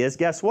reality is,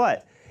 guess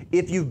what?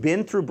 If you've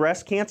been through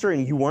breast cancer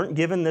and you weren't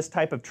given this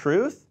type of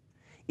truth,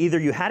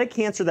 either you had a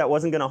cancer that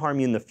wasn't going to harm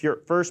you in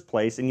the first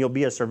place and you'll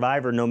be a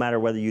survivor no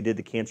matter whether you did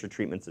the cancer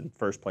treatments in the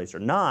first place or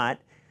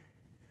not,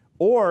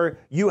 or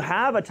you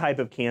have a type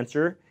of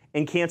cancer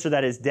and cancer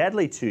that is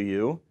deadly to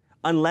you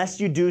unless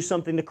you do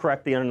something to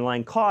correct the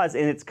underlying cause,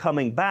 and it's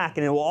coming back,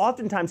 and it will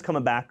oftentimes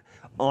come back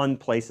on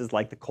places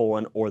like the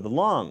colon or the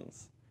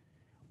lungs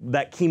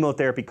that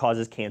chemotherapy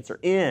causes cancer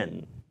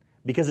in,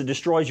 because it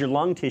destroys your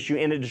lung tissue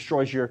and it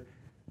destroys your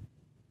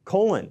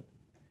colon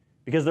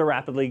because they're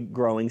rapidly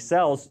growing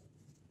cells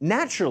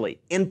naturally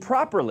and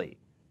properly.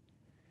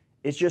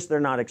 It's just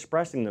they're not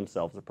expressing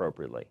themselves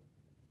appropriately.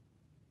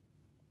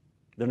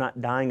 They're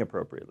not dying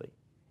appropriately.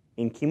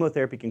 And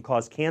chemotherapy can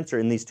cause cancer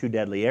in these two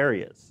deadly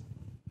areas.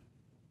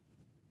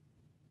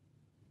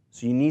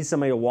 So you need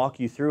somebody to walk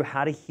you through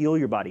how to heal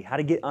your body, how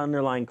to get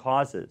underlying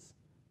causes.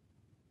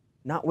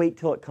 not wait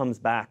till it comes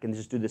back and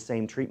just do the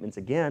same treatments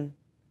again.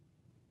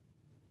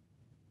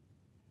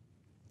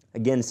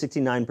 Again,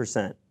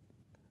 69%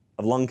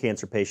 of lung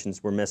cancer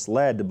patients were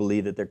misled to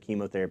believe that their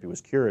chemotherapy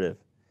was curative.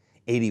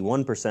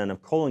 81%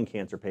 of colon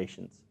cancer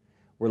patients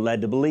were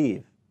led to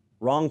believe,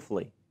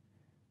 wrongfully,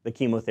 that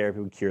chemotherapy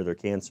would cure their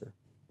cancer.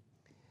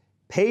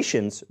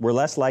 Patients were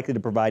less likely to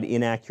provide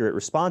inaccurate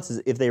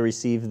responses if they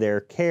received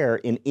their care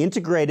in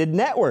integrated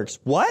networks.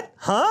 What?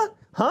 Huh?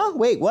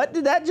 Wait, what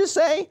did that just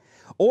say?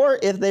 Or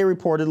if they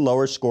reported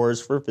lower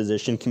scores for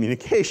physician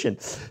communication.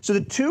 So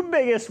the two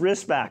biggest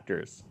risk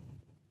factors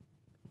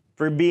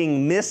for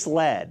being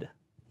misled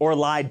or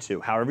lied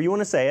to, however you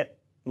want to say it,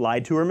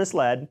 lied to or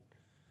misled.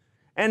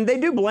 And they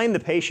do blame the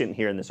patient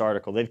here in this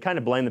article. They kind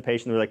of blame the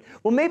patient. They're like,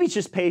 well, maybe it's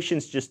just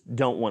patients just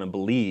don't want to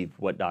believe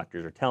what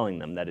doctors are telling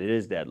them, that it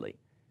is deadly.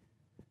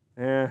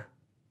 I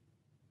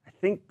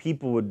think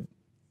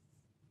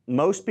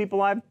most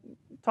people I've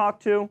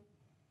talked to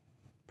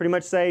pretty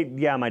much say,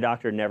 yeah, my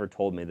doctor never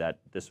told me that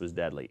this was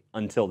deadly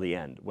until the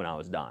end when I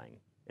was dying.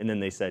 And then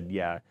they said,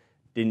 yeah,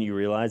 didn't you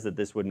realize that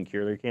this wouldn't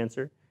cure their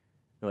cancer?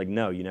 They're like,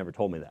 no, you never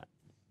told me that.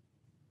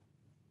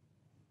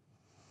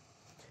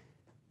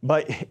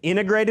 But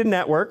integrated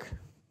network,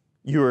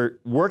 you're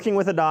working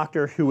with a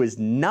doctor who is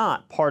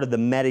not part of the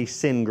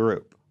medicine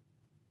group.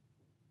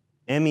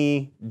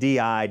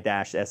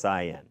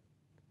 MEDI-SIN.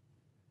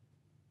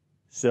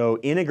 So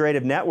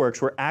integrative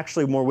networks were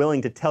actually more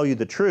willing to tell you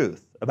the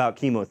truth about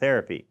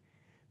chemotherapy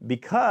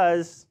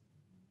because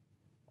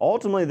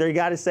ultimately they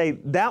got to say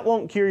that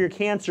won't cure your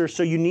cancer,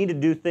 so you need to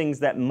do things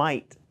that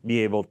might be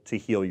able to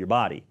heal your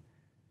body.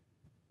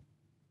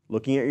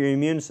 Looking at your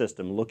immune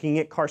system, looking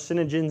at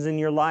carcinogens in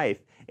your life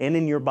and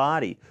in your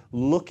body,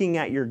 looking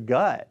at your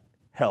gut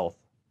health,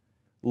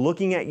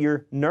 looking at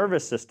your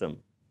nervous system.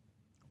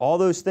 All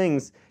those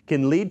things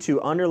can lead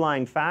to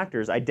underlying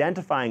factors,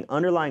 identifying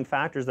underlying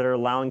factors that are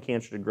allowing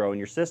cancer to grow in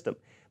your system.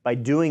 By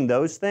doing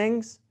those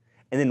things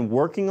and then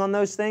working on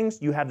those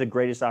things, you have the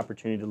greatest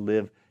opportunity to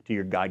live to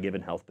your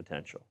God-given health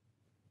potential.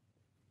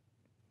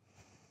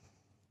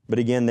 But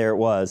again, there it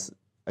was.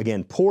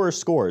 Again, poor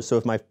scores. So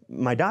if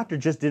my doctor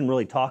just didn't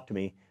really talk to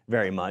me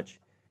very much,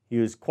 he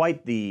was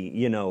quite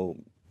the,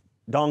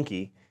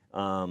 donkey,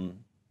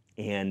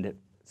 and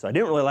so I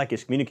didn't really like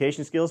his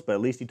communication skills, but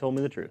at least he told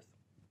me the truth.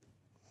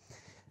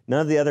 None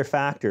of the other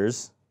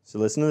factors, so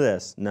listen to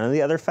this, none of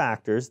the other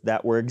factors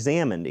that were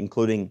examined,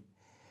 including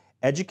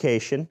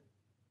education,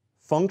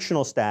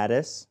 functional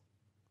status,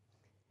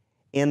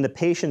 and the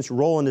patient's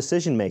role in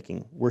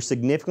decision-making, were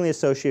significantly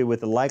associated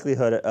with the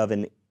likelihood of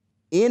an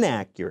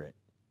inaccurate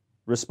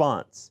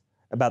response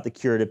about the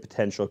curative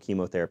potential of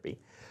chemotherapy.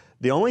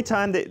 The only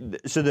time for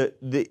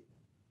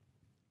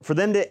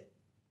them to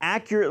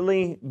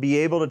accurately be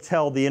able to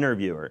tell the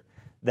interviewer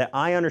that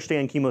I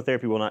understand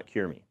chemotherapy will not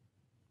cure me.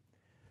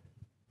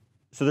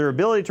 So their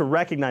ability to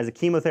recognize that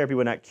chemotherapy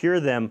would not cure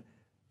them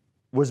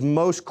was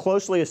most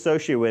closely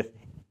associated with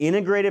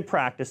integrated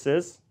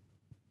practices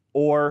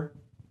or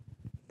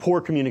poor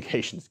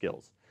communication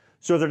skills.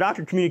 So if their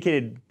doctor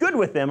communicated good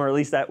with them, or at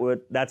least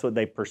that's what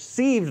they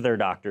perceived their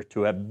doctor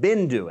to have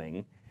been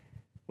doing,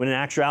 when in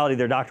actuality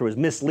their doctor was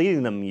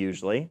misleading them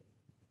usually.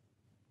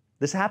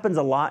 This happens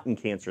a lot in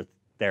cancer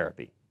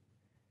therapy.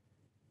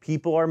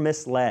 People are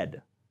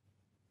misled.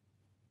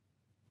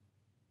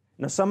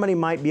 Now somebody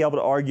might be able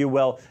to argue,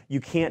 well, you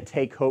can't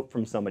take hope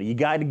from somebody. You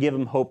got to give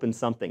them hope in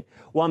something.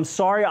 Well, I'm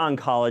sorry,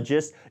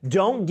 oncologists,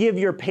 don't give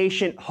your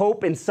patient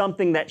hope in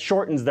something that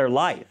shortens their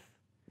life.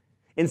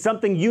 In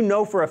something you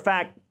know for a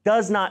fact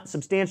does not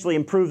substantially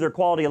improve their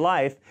quality of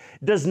life,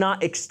 does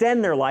not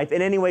extend their life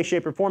in any way,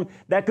 shape, or form,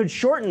 that could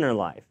shorten their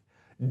life.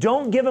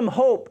 Don't give them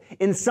hope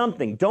in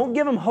something. Don't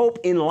give them hope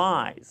in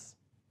lies.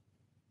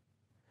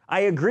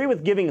 I agree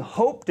with giving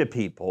hope to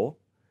people,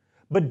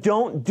 but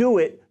don't do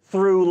it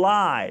through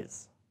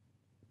lies.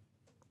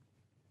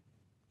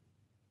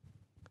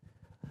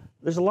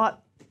 There's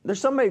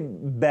somebody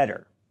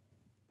better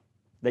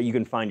that you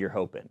can find your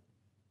hope in.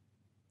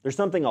 There's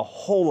something a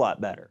whole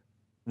lot better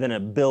than a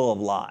bill of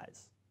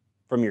lies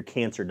from your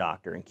cancer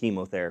doctor and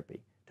chemotherapy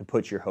to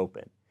put your hope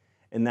in,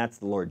 and that's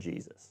the Lord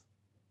Jesus.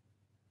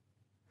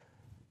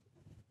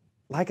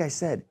 Like I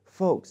said,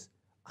 folks,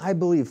 I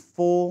believe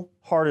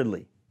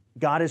full-heartedly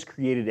God has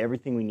created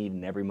everything we need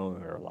in every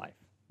moment of our life.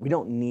 We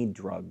don't need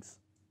drugs.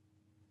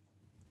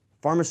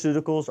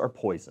 Pharmaceuticals are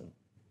poison.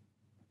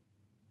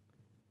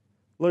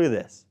 Look at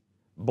this.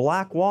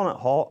 Black walnut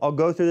hull, I'll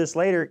go through this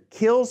later,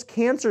 kills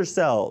cancer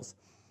cells.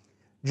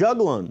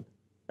 Juglone,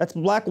 that's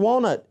black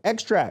walnut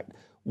extract,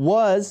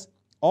 was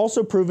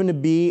also proven to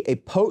be a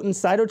potent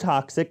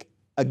cytotoxic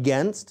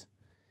against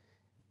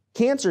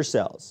cancer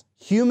cells.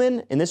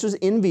 Human, and this was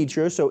in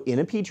vitro, so in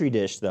a petri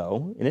dish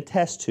though, in a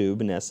test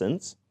tube in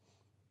essence,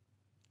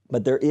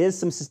 but there is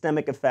some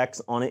systemic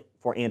effects on it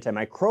for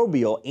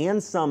antimicrobial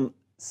and some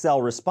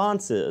cell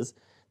responses.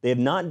 They have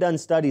not done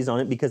studies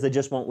on it because they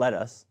just won't let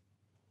us.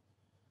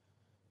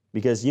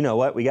 Because you know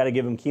what, we got to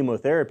give them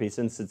chemotherapy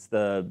since it's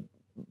the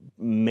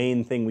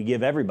main thing we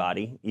give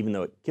everybody, even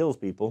though it kills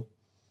people.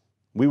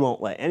 We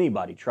won't let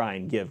anybody try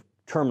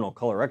terminal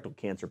colorectal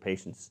cancer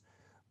patients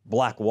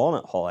black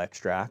walnut hull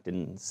extract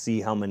and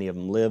see how many of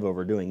them live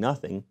over doing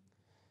nothing.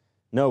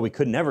 No, we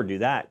could never do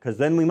that, because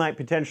then we might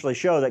potentially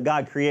show that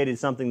God created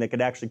something that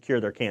could actually cure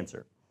their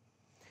cancer.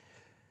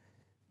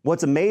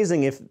 What's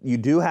amazing, if you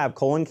do have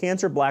colon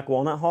cancer, black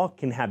walnut hull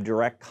can have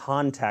direct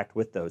contact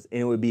with those,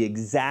 and it would be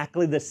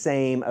exactly the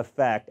same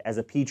effect as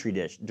a Petri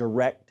dish,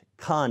 direct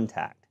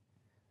contact.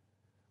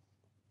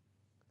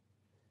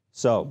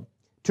 So,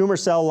 tumor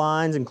cell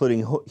lines,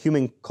 including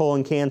human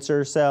colon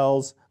cancer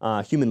cells,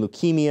 human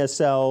leukemia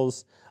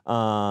cells,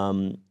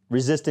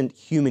 resistant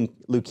human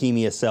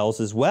leukemia cells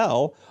as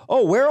well.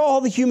 Oh, where are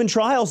all the human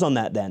trials on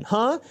that then,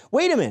 huh?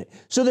 Wait a minute.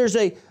 So there's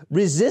a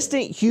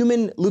resistant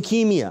human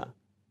leukemia,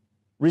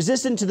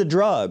 resistant to the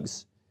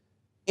drugs.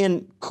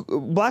 And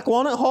black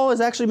walnut hull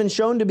has actually been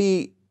shown to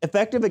be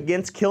effective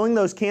against killing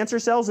those cancer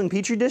cells in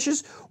Petri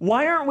dishes.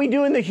 Why aren't we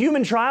doing the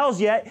human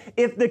trials yet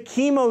if the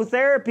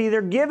chemotherapy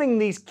they're giving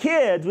these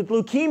kids with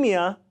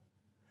leukemia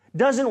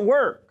doesn't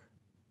work?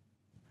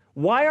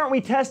 Why aren't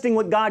we testing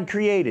what God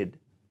created?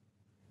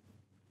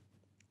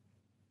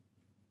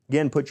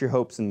 Again, put your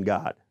hopes in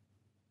God.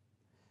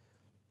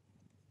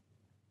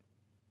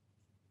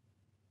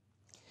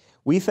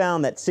 We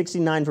found that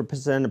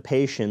 69% of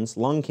patients,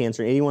 lung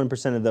cancer,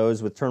 81% of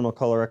those with terminal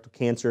colorectal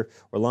cancer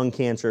or lung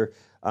cancer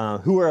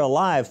who were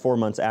alive 4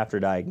 months after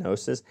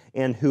diagnosis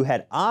and who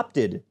had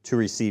opted to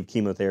receive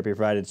chemotherapy,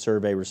 provided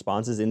survey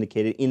responses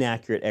indicated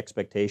inaccurate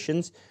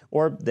expectations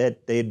or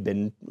that they had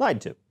been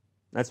lied to.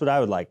 That's what I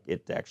would like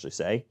it to actually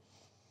say.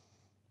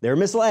 They were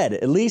misled,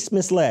 at least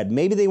misled.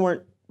 Maybe they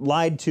weren't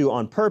lied to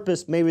on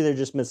purpose. Maybe they're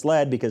just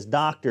misled because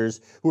doctors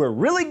who are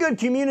really good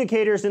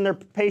communicators in their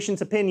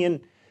patient's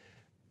opinion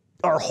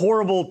are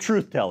horrible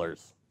truth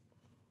tellers.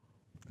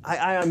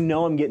 I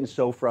know I'm getting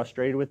so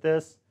frustrated with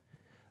this,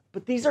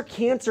 but these are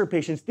cancer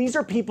patients. These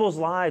are people's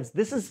lives.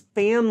 This is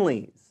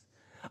families.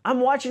 I'm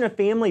watching a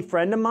family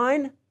friend of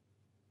mine.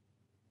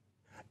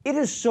 It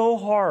is so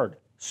hard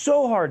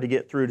to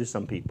get through to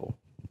some people.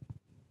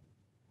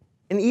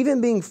 And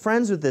even being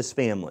friends with this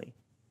family,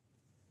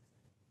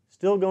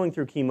 still going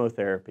through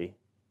chemotherapy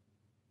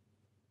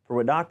for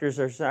what doctors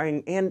are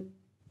saying, and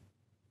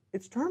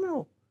it's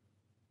terminal,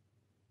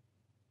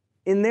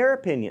 in their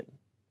opinion.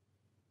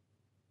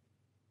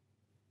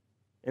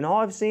 And all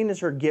I've seen is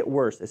her get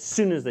worse as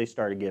soon as they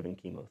started giving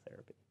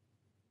chemotherapy.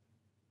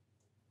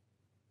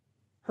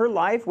 Her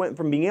life went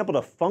from being able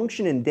to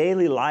function in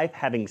daily life,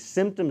 having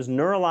symptoms,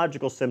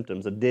 neurological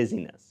symptoms of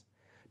dizziness,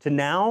 to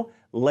now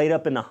laid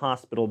up in a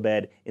hospital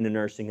bed in a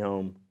nursing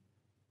home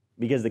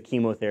because the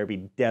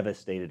chemotherapy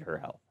devastated her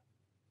health.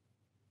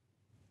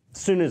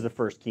 As soon as the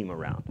first chemo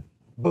round,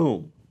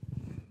 boom,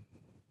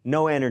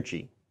 no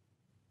energy,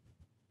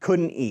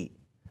 couldn't eat.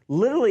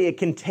 Literally, it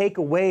can take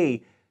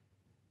away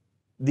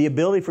the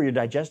ability for your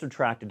digestive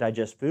tract to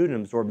digest food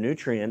and absorb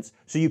nutrients.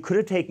 So you could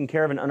have taken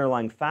care of an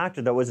underlying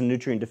factor that was a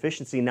nutrient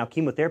deficiency. Now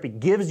chemotherapy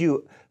gives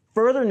you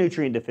further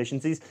nutrient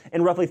deficiencies,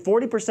 and roughly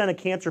 40% of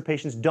cancer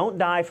patients don't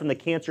die from the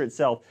cancer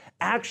itself,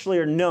 actually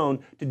are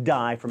known to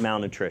die from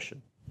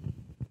malnutrition.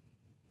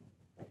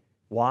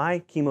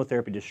 Why?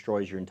 Chemotherapy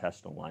destroys your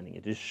intestinal lining.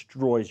 It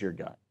destroys your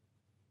gut.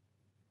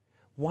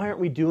 Why aren't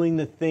we doing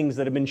the things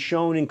that have been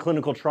shown in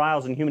clinical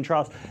trials and human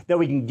trials that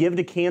we can give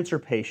to cancer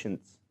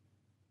patients?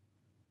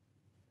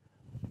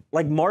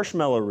 Like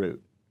marshmallow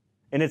root.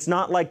 And it's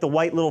not like the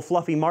white little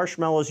fluffy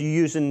marshmallows you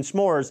use in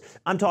s'mores.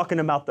 I'm talking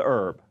about the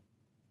herb.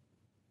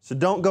 So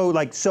don't go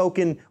like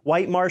soaking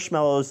white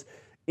marshmallows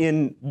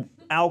in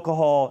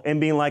alcohol and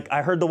being like,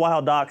 I heard the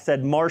wild doc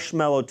said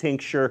marshmallow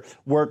tincture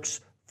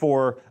works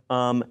for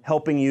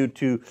helping you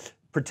to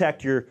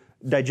protect your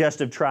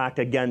digestive tract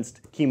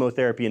against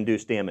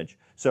chemotherapy-induced damage.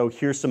 So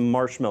here's some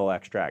marshmallow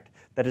extract.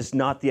 That is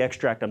not the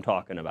extract I'm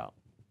talking about.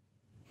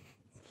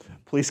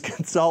 Please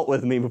consult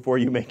with me before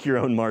you make your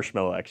own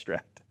marshmallow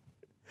extract.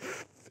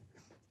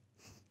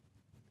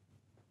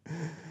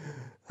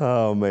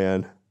 Oh,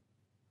 man.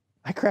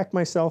 I crack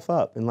myself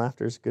up, and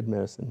laughter is good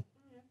medicine.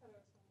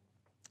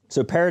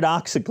 So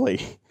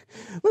paradoxically,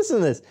 listen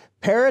to this.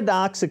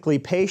 Paradoxically,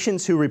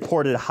 patients who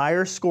reported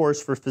higher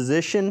scores for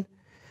physician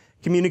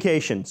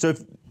communication. So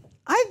if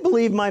I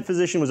believe my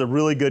physician was a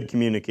really good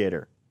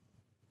communicator.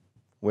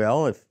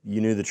 Well, if you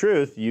knew the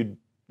truth, you'd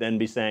then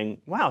be saying,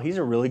 wow, he's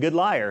a really good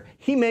liar.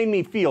 He made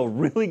me feel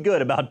really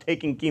good about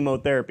taking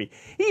chemotherapy.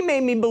 He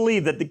made me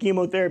believe that the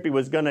chemotherapy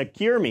was going to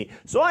cure me.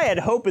 So I had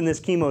hope in this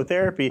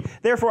chemotherapy.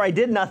 Therefore, I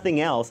did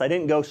nothing else. I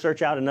didn't go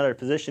search out another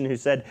physician who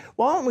said,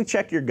 why don't we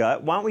check your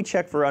gut? Why don't we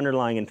check for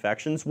underlying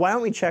infections? Why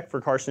don't we check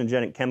for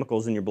carcinogenic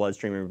chemicals in your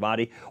bloodstream and your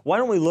body? Why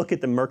don't we look at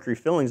the mercury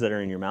fillings that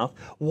are in your mouth?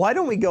 Why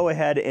don't we go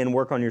ahead and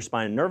work on your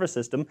spine and nervous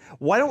system?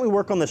 Why don't we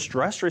work on the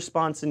stress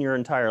response in your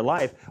entire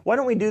life? Why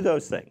don't we do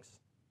those things?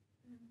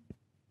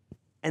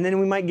 And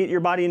then we might get your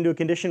body into a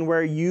condition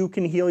where you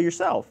can heal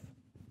yourself.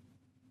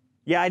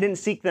 Yeah, I didn't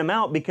seek them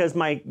out because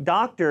my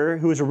doctor,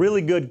 who is a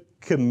really good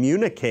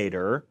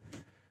communicator,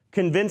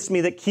 convinced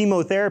me that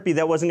chemotherapy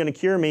that wasn't going to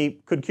cure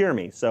me could cure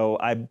me. So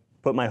I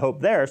put my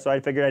hope there, so I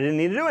figured I didn't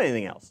need to do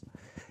anything else.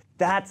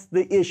 That's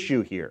the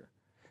issue here.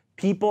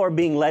 People are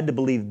being led to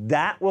believe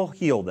that will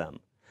heal them.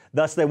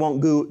 Thus, they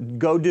won't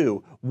go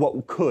do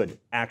what could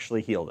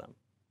actually heal them.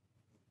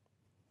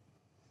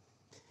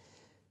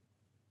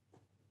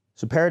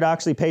 So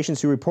paradoxically, patients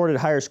who reported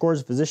higher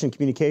scores of physician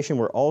communication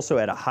were also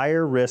at a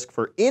higher risk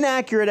for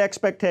inaccurate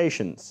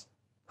expectations.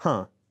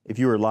 If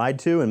you were lied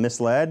to and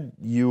misled,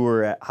 you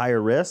were at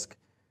higher risk.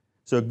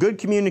 So a good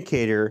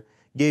communicator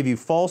gave you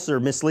false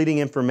or misleading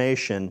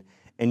information,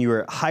 and you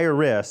were at higher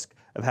risk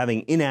of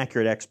having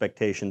inaccurate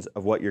expectations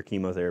of what your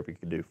chemotherapy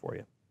could do for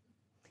you.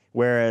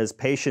 Whereas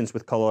patients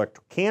with colorectal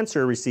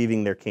cancer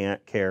receiving their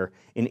care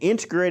in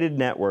integrated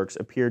networks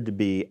appeared to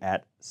be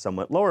at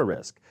somewhat lower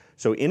risk.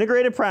 So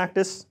integrated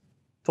practice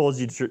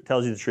tells you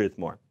the truth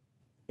more.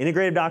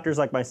 Integrative doctors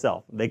like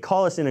myself, they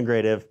call us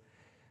integrative.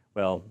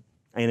 Well,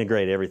 I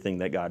integrate everything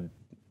that God,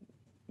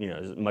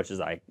 as much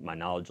as my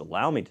knowledge will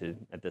allow me to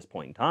at this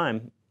point in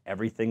time,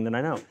 everything that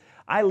I know.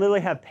 I literally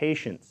have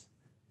patients.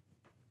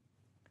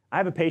 I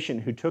have a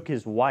patient who took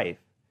his wife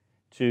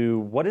to,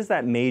 what is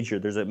that major?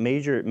 There's a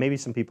major, maybe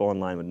some people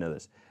online would know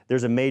this.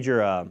 There's a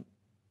major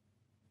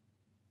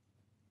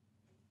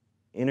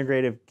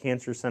Integrative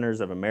Cancer Centers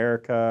of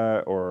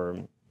America, or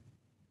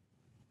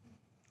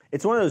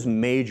it's one of those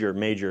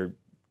major,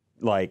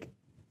 like,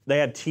 they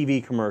had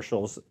TV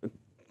commercials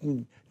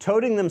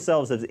toting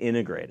themselves as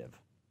integrative.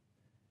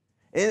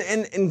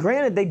 And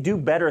granted, they do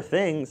better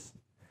things,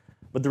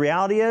 but the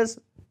reality is,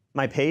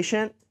 my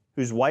patient,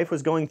 whose wife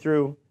was going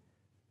through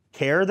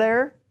care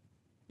there,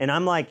 and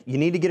I'm like, you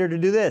need to get her to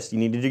do this, you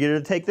need to get her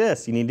to take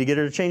this, you need to get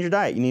her to change her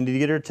diet, you need to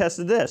get her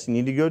tested this, you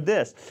need to go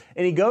this.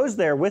 And he goes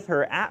there with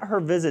her at her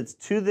visits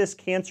to this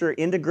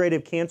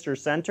integrative cancer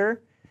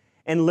center,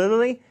 and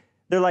literally,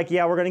 they're like,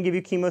 yeah, we're going to give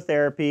you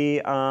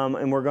chemotherapy,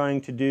 and we're going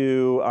to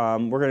do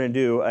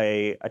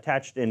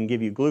attached and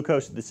give you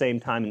glucose at the same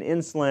time and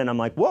insulin. I'm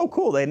like, whoa,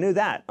 cool, they knew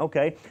that.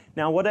 Okay,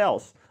 now what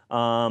else?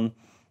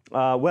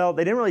 Well,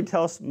 they didn't really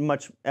tell us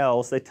much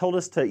else. They told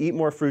us to eat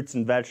more fruits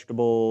and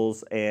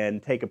vegetables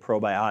and take a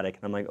probiotic.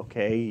 And I'm like,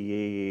 okay,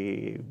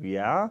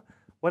 yeah,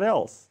 what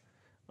else?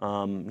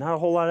 Not a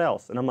whole lot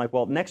else. And I'm like,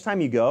 well, next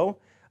time you go,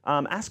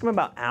 ask them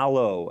about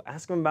aloe,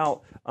 ask them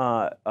about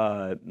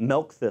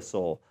milk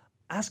thistle,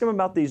 ask them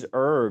about these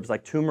herbs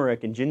like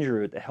turmeric and ginger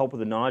root that help with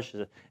the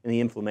nausea and the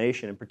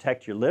inflammation and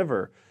protect your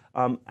liver.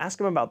 Ask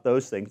them about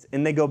those things.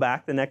 And they go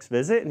back the next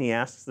visit and he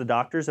asks the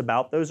doctors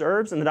about those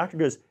herbs, and the doctor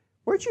goes,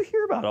 where'd you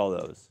hear about all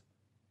those?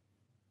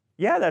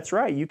 Yeah, that's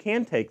right. You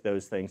can take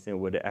those things and it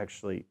would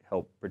actually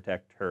help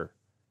protect her.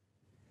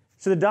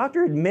 So the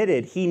doctor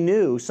admitted he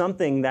knew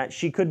something that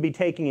she could be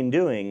taking and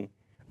doing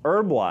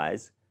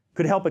herb-wise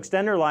could help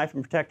extend her life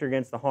and protect her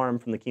against the harm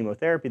from the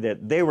chemotherapy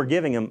that they were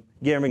giving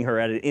her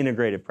at an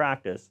integrative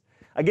practice.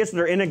 I guess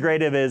their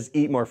integrative is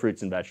eat more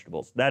fruits and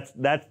vegetables. That's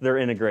their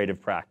integrative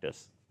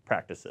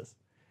practices.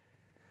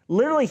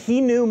 Literally,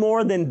 he knew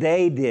more than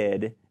they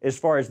did as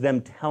far as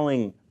them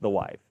telling the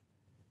wife.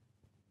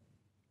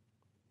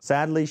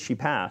 Sadly, she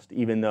passed,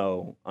 even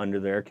though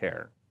under their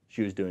care,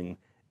 she was doing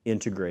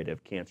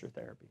integrative cancer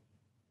therapy.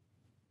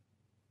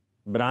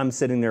 But I'm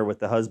sitting there with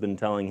the husband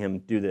telling him,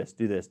 do this,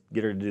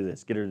 get her to do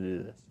this, get her to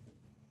do this.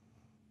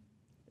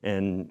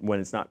 And when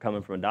it's not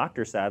coming from a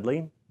doctor,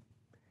 sadly,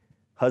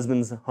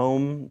 husband's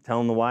home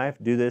telling the wife,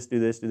 do this,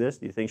 do this, do this.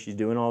 Do you think she's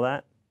doing all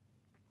that?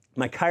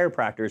 My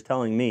chiropractor is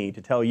telling me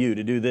to tell you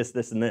to do this,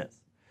 this, and this.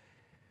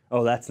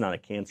 Oh, that's not a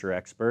cancer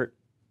expert.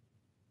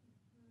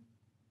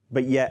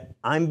 But yet,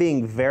 I'm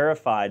being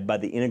verified by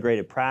the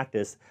integrated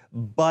practice,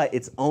 but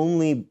it's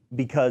only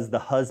because the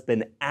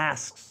husband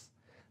asks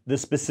the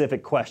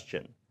specific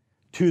question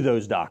to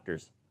those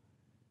doctors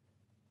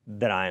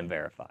that I am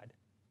verified.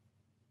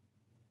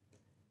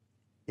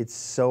 It's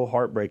so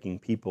heartbreaking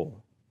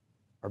people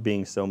are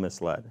being so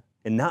misled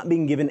and not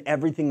being given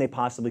everything they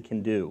possibly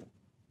can do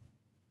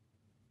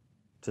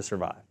to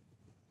survive.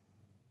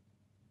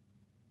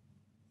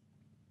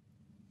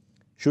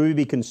 Should we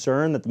be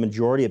concerned that the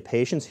majority of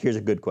patients, here's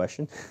a good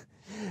question,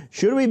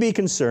 should we be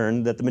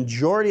concerned that the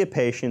majority of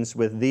patients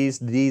with these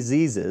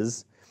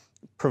diseases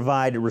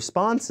provide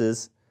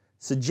responses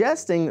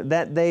suggesting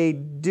that they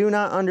do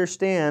not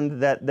understand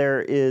that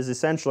there is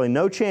essentially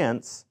no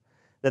chance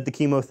that the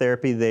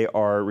chemotherapy they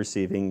are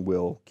receiving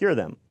will cure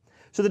them?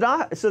 So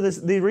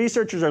the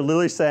researchers are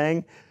literally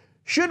saying,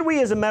 should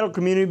we as a medical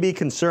community be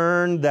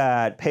concerned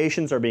that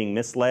patients are being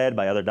misled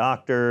by other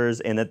doctors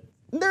and that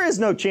there is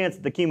no chance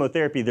that the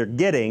chemotherapy they're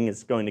getting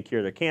is going to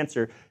cure their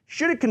cancer?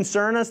 Should it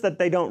concern us that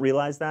they don't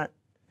realize that?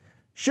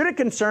 Should it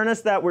concern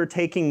us that we're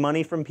taking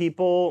money from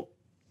people?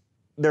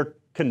 They're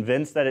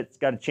convinced that it's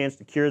got a chance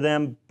to cure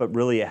them, but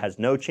really it has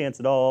no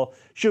chance at all?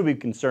 Should we be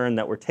concerned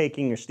that we're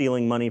taking or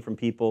stealing money from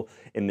people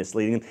and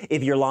misleading them?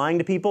 If you're lying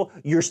to people,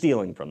 you're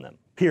stealing from them,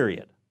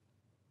 period.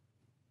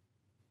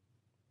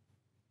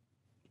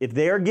 If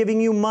they're giving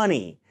you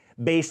money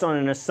based on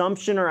an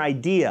assumption or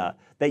idea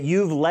that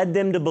you've led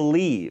them to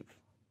believe.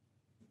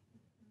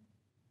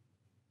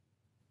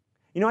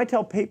 I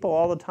tell people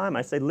all the time,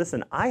 I say,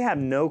 listen, I have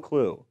no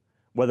clue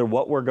whether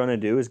what we're going to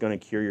do is going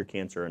to cure your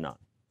cancer or not.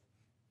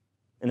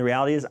 And the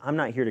reality is, I'm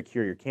not here to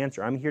cure your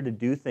cancer. I'm here to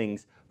do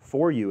things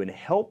for you and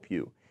help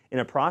you in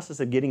a process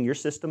of getting your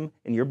system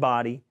and your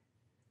body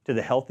to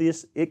the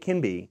healthiest it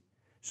can be,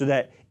 so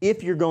that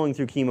if you're going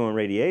through chemo and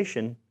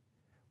radiation,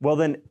 well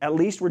then at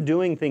least we're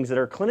doing things that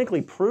are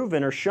clinically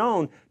proven or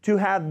shown to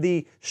have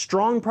the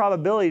strong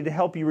probability to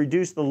help you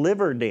reduce the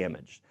liver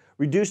damage,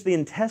 reduce the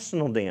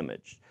intestinal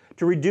damage,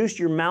 to reduce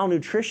your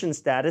malnutrition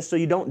status so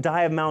you don't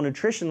die of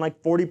malnutrition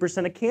like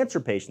 40% of cancer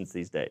patients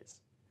these days.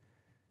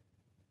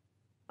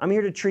 I'm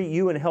here to treat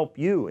you and help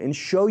you and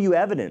show you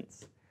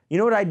evidence. You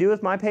know what I do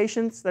with my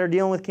patients that are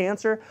dealing with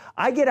cancer?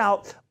 I get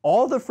out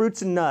all the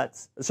fruits and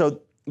nuts.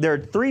 So there are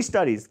 3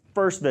 studies,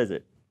 first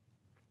visit.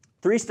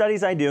 3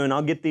 studies I do, and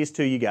I'll get these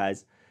to you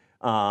guys.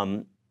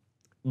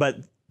 But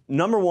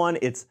number 1,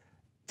 it's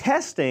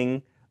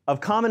testing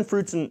of common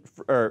fruits and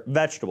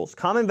vegetables.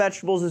 Common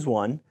vegetables is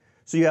one.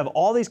 So you have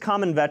all these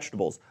common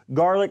vegetables: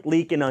 garlic,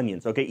 leek, and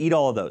onions. Okay, eat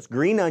all of those.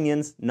 Green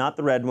onions, not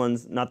the red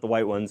ones, not the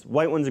white ones.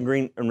 White ones and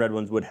green and red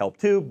ones would help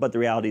too, but the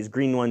reality is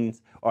green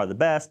ones are the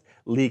best.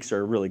 Leeks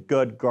are really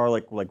good.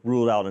 Garlic, like,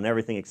 ruled out on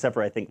everything except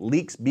for, I think,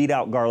 leeks beat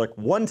out garlic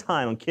one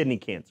time on kidney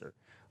cancer.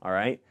 All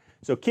right?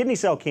 So kidney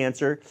cell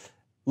cancer,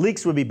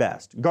 leeks would be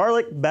best.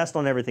 Garlic, best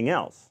on everything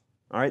else.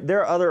 All right? There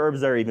are other herbs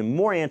that are even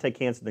more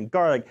anti-cancer than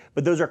garlic,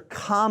 but those are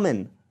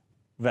common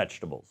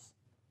vegetables.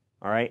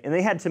 All right, and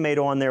they had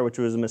tomato on there, which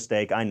was a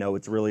mistake. I know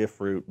it's really a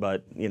fruit,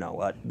 but you know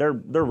what? They're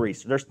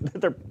researchers.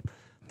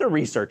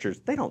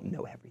 They don't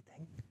know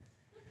everything.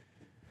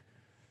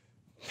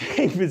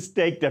 They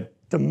mistake a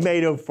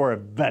tomato for a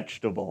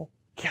vegetable.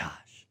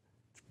 Gosh,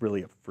 it's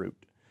really a fruit.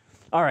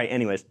 All right,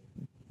 anyways.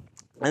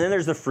 And then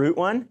there's the fruit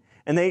one,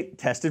 and they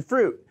tested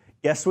fruit.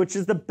 Guess which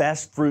is the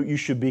best fruit you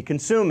should be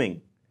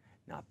consuming?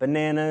 Not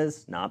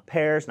bananas, not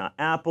pears, not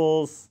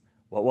apples.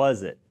 What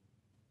was it?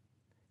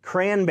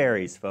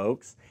 Cranberries,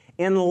 folks.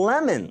 And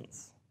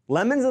lemons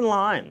and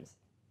limes.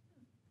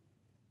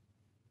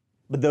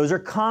 But those are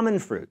common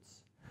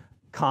fruits.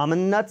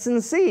 Common nuts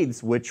and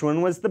seeds. Which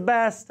one was the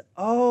best?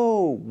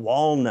 Oh,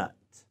 walnut.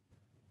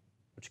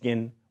 Which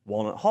again,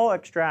 walnut hull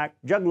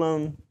extract,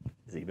 juglone,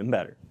 is even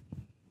better.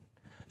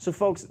 So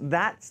folks,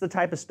 that's the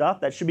type of stuff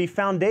that should be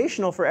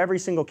foundational for every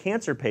single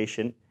cancer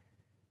patient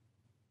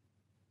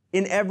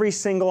in every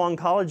single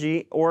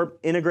oncology or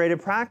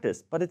integrated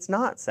practice. But it's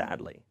not,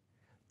 sadly.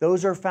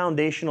 Those are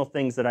foundational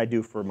things that I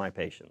do for my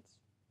patients.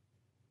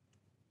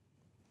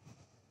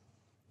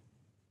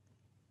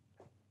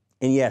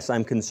 And yes,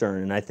 I'm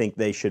concerned, and I think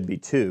they should be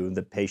too,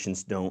 that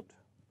patients don't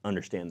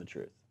understand the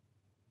truth.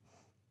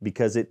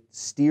 Because it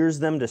steers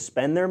them to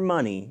spend their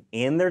money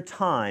and their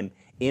time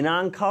in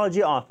an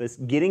oncology office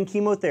getting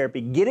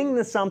chemotherapy, getting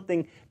to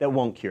something that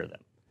won't cure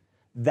them.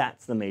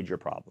 That's the major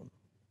problem.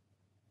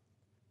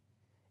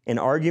 An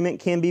argument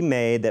can be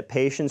made that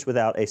patients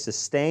without a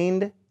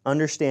sustained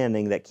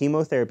understanding that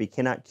chemotherapy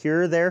cannot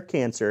cure their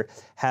cancer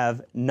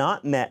have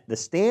not met the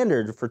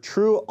standard for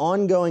true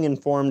ongoing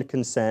informed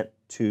consent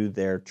to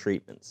their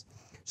treatments.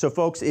 So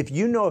folks, if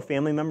you know a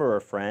family member or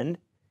a friend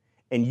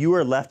and you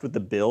are left with the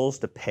bills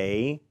to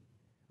pay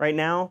right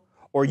now,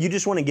 or you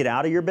just want to get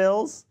out of your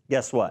bills,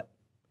 guess what?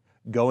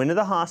 Go into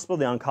the hospital,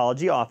 the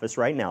oncology office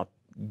right now,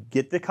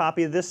 get the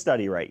copy of this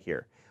study right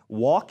here.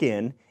 Walk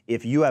in.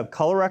 If you have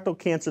colorectal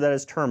cancer that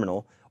is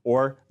terminal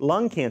or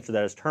lung cancer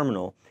that is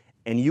terminal,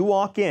 and you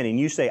walk in and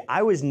you say,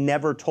 I was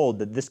never told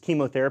that this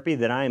chemotherapy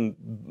that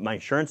my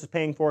insurance is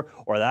paying for,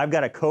 or that I've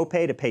got a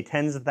copay to pay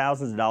tens of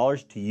thousands of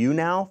dollars to you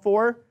now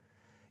for,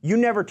 you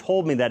never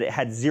told me that it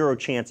had 0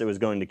 chance it was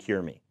going to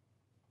cure me.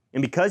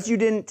 And because you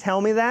didn't tell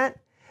me that,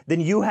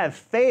 then you have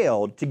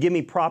failed to give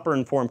me proper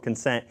informed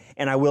consent,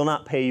 and I will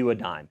not pay you a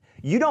dime.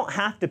 You don't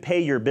have to pay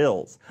your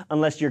bills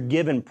unless you're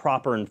given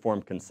proper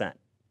informed consent.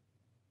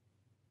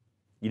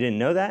 You didn't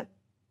know that?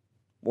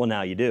 Well,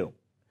 now you do.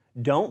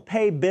 Don't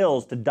pay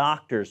bills to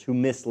doctors who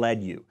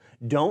misled you.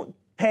 Don't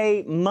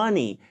pay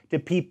money to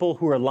people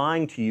who are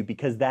lying to you,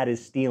 because that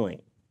is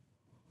stealing.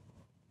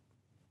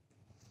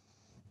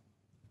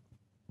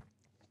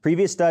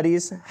 Previous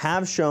studies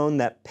have shown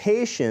that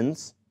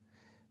patients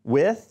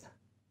with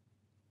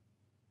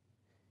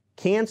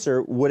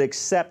cancer would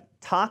accept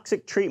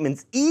toxic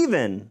treatments,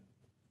 even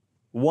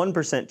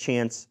 1%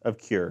 chance of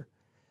cure,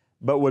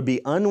 but would be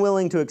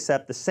unwilling to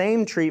accept the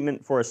same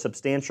treatment for a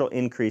substantial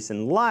increase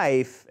in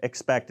life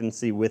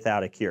expectancy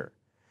without a cure.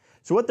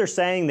 So what they're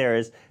saying there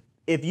is,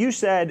 if you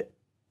said,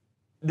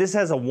 this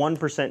has a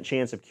 1%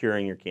 chance of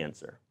curing your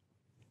cancer,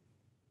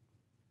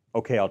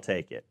 okay, I'll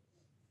take it.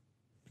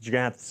 But you're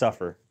going to have to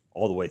suffer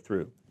all the way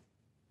through.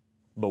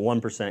 But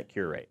 1%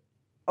 cure rate.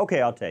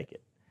 Okay, I'll take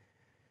it.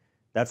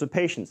 That's what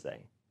patients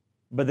say.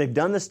 But they've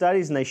done the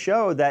studies and they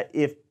show that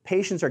if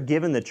patients are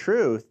given the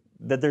truth,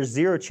 that there's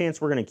 0 chance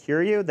we're going to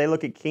cure you. They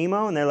look at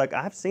chemo and they're like,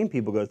 I've seen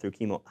people go through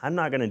chemo. I'm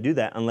not going to do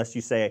that unless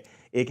you say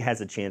it has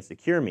a chance to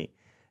cure me.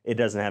 It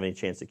doesn't have any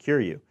chance to cure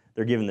you.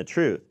 They're given the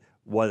truth.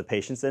 What do the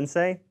patients then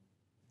say?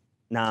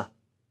 Nah,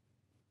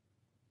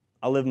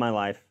 I'll live my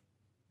life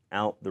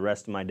out the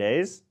rest of my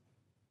days,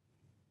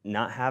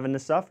 not having to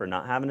suffer,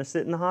 not having to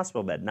sit in the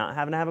hospital bed, not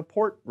having to have a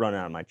port run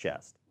out of my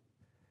chest,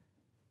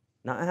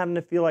 not having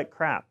to feel like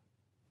crap.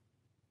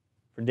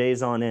 for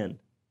days on end,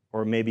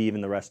 or maybe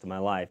even the rest of my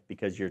life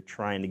because you're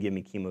trying to give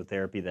me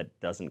chemotherapy that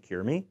doesn't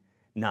cure me?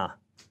 Nah.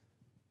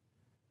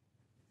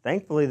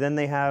 Thankfully, then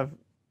they have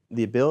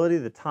the ability,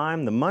 the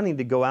time, the money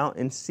to go out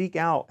and seek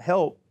out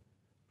help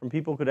from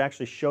people who could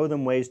actually show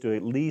them ways to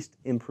at least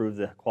improve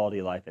the quality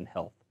of life and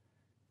health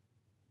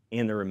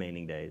in the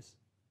remaining days,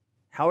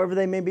 however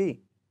they may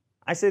be.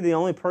 I say the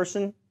only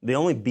person, the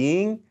only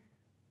being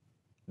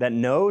that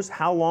knows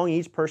how long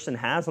each person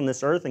has on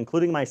this earth,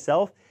 including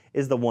myself,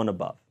 is the one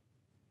above.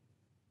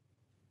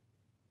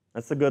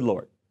 That's the good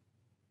Lord.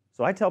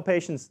 So I tell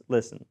patients,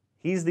 listen,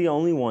 He's the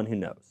only one who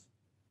knows.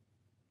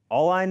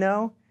 All I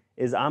know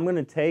is I'm going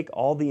to take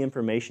all the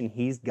information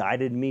He's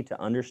guided me to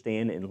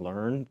understand and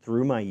learn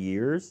through my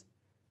years,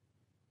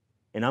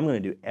 and I'm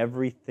going to do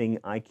everything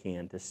I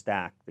can to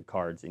stack the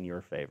cards in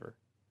your favor,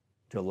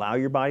 to allow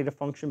your body to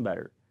function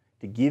better,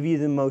 to give you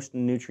the most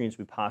nutrients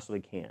we possibly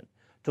can,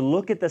 to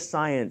look at the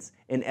science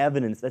and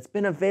evidence that's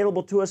been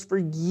available to us for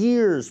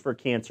years for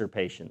cancer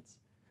patients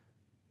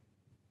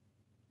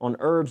on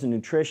herbs and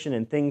nutrition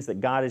and things that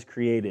God has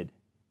created.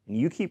 And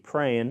you keep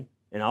praying,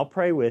 and I'll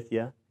pray with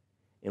you,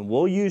 and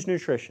we'll use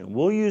nutrition,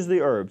 we'll use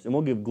the herbs, and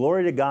we'll give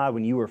glory to God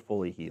when you are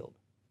fully healed.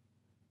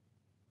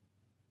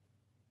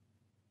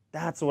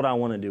 That's what I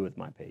want to do with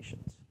my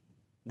patients.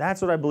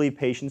 That's what I believe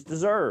patients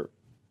deserve.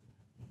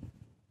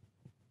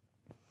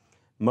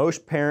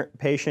 Most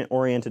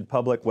patient-oriented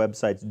public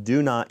websites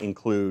do not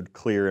include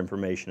clear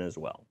information as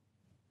well.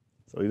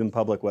 So even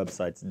public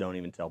websites don't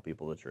even tell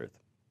people the truth.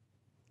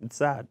 It's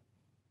sad.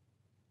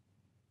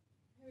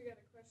 We got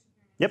a question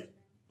here. Yep.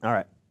 All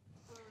right.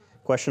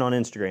 Question on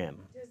Instagram.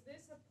 Does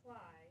this apply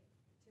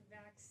to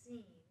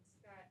vaccines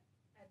that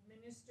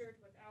administered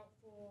without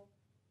full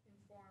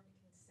informed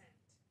consent?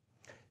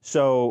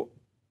 So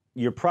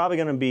you're probably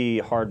going to be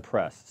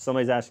hard-pressed.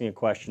 Somebody's asking a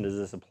question, does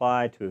this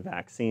apply to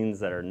vaccines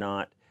that are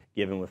not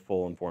given with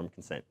full informed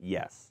consent?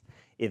 Yes.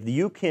 If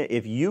you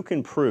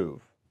can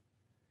prove,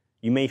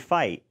 you may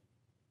fight,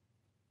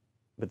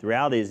 but the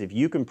reality is if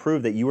you can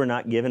prove that you were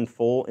not given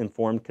full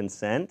informed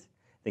consent,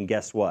 then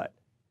guess what?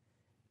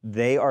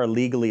 They are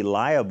legally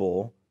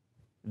liable.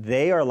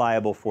 They are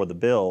liable for the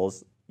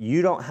bills.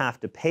 You don't have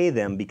to pay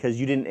them because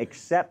you didn't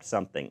accept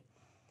something.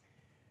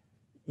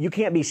 You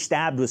can't be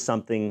stabbed with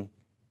something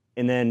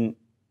and then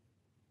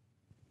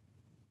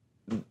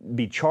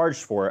be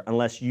charged for it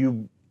unless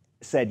you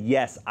said,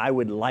 yes, I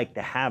would like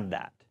to have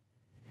that.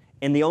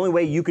 And the only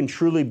way you can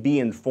truly be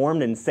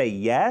informed and say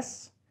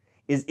yes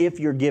is if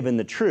you're given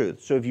the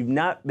truth. So if you've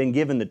not been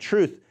given the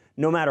truth,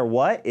 no matter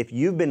what, if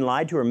you've been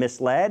lied to or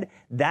misled,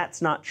 that's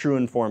not true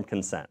informed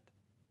consent.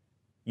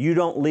 You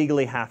don't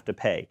legally have to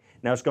pay.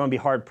 Now, it's going to be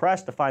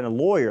hard-pressed to find a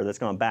lawyer that's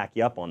going to back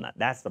you up on that.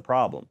 That's the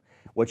problem.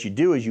 What you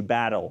do is you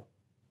battle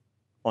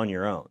on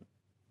your own.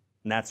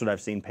 And that's what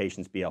I've seen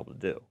patients be able to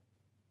do.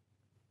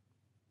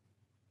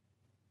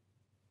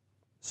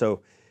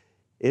 So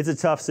it's a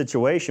tough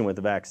situation with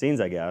the vaccines,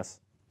 I guess.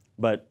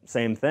 But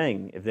same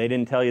thing. If they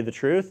didn't tell you the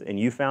truth and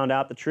you found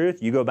out the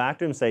truth, you go back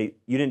to them and say,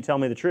 you didn't tell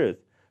me the truth.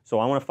 So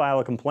I want to file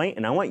a complaint,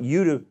 and I want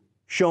you to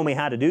show me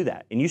how to do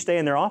that. And you stay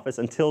in their office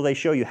until they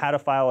show you how to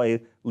file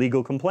a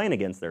legal complaint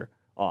against their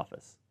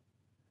office.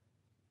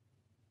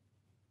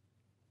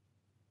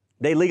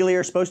 They legally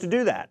are supposed to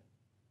do that.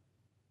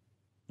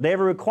 They have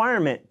a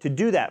requirement to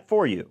do that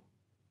for you.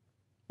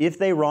 If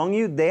they wrong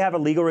you, they have a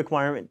legal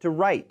requirement to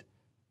right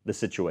the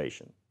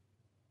situation.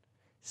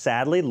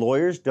 Sadly,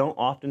 lawyers don't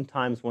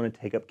oftentimes want to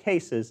take up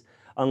cases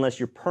unless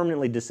you're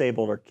permanently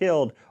disabled or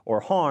killed or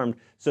harmed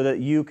so that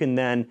you can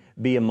then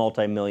be a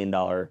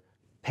multi-million-dollar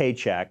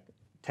paycheck,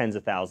 tens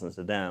of thousands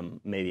to them,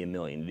 maybe $1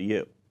 million to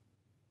you.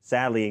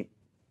 Sadly,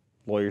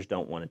 lawyers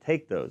don't want to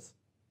take those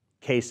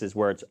cases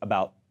where it's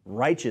about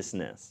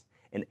righteousness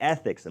and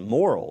ethics and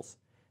morals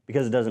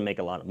because it doesn't make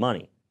a lot of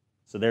money.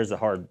 So there's a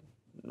hard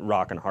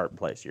rock and hard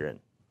place you're in.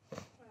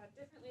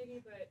 Different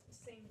lady, but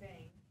same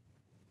vein.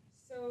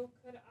 So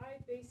could I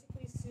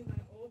basically sue my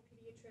old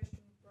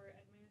pediatrician for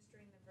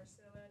administering the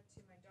varicella to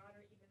my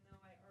daughter even though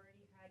I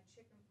already had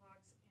chickenpox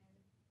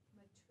and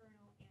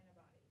maternal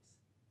antibodies?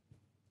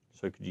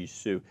 So could you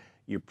sue?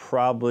 You're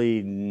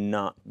probably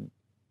not.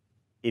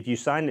 If you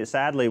sign it,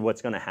 sadly,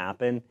 what's going to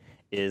happen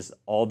is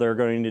all they're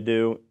going to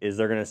do is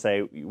they're going to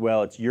say,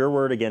 well, it's your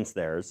word against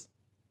theirs.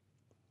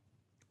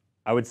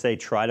 I would say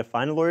try to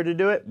find a lawyer to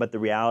do it, but the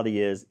reality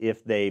is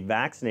if they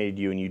vaccinated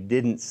you and you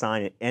didn't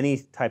sign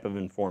any type of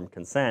informed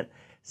consent,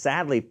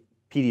 sadly,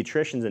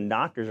 pediatricians and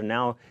doctors are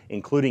now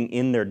including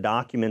in their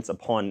documents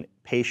upon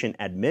patient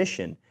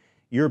admission,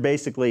 you're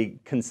basically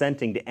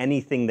consenting to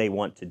anything they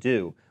want to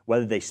do,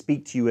 whether they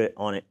speak to you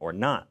on it or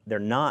not. They're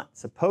not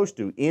supposed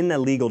to. In the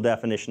legal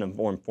definition of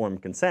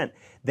informed consent,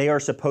 they are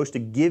supposed to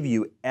give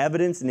you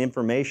evidence and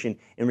information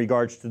in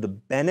regards to the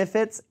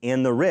benefits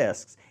and the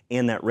risks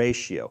and that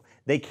ratio.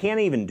 They can't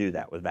even do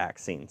that with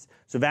vaccines.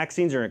 So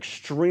vaccines are an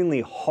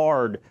extremely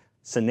hard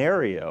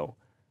scenario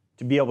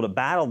to be able to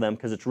battle them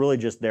because it's really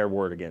just their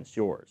word against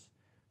yours.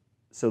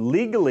 So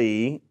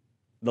legally,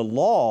 the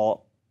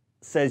law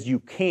says you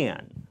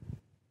can.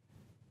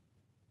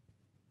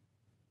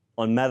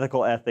 on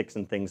medical ethics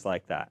and things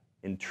like that,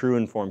 in true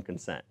informed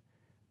consent.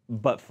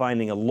 But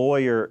finding a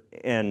lawyer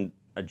and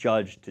a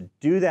judge to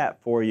do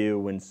that for you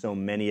when so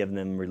many of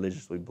them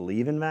religiously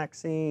believe in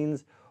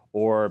vaccines,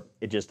 or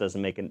it just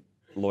doesn't make a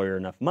lawyer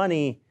enough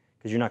money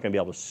because you're not going to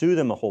be able to sue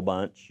them a whole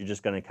bunch. You're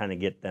just going to kind of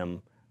get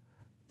them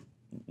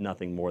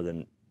nothing more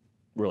than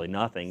really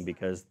nothing,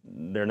 because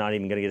they're not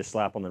even going to get a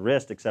slap on the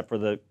wrist except for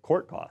the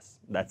court costs.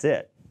 That's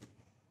it.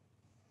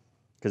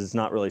 Because it's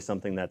not really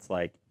something that's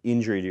like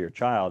injury to your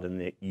child and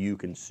that you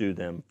can sue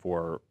them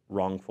for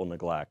wrongful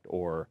neglect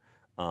or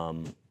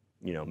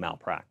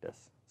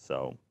malpractice.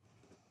 So,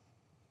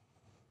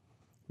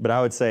 but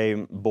I would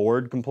say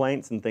board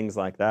complaints and things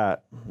like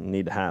that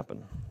need to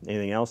happen.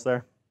 Anything else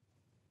there?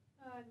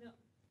 No.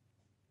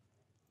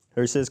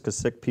 Here it says, because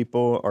sick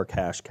people are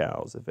cash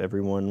cows. If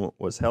everyone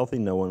was healthy,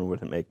 no one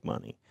would make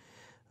money.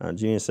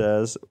 Gina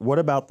says, what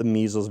about the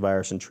measles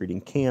virus in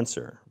treating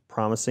cancer?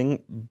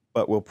 Promising,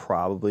 but will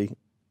probably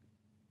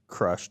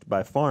crushed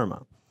by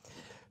pharma.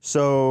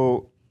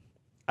 So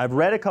I've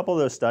read a couple of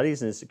those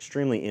studies, and it's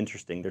extremely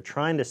interesting. They're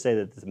trying to say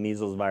that the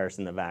measles virus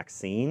in the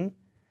vaccine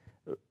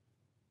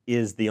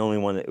is the only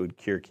one that would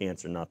cure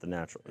cancer, not the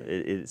natural.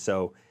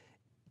 So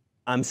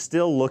I'm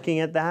still looking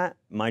at that.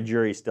 My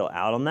jury's still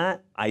out on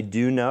that. I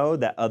do know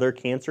that other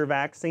cancer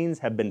vaccines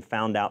have been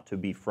found out to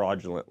be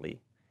fraudulently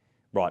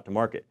brought to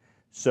market.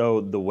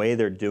 So the way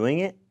they're doing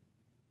it,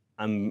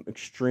 I'm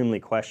extremely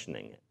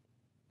questioning it.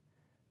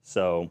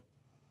 So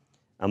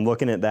I'm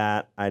looking at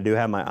that. I do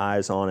have my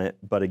eyes on it.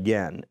 But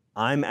again,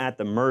 I'm at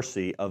the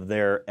mercy of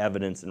their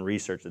evidence and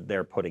research that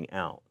they're putting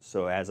out.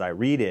 So as I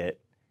read it,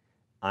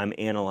 I'm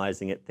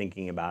analyzing it,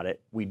 thinking about it.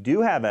 We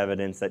do have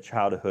evidence that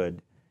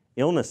childhood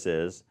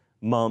illnesses,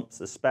 mumps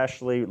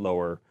especially,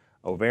 lower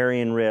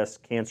ovarian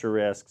risk, cancer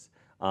risks,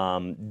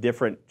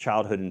 different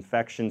childhood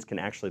infections can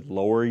actually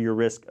lower your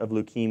risk of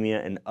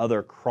leukemia, and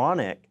other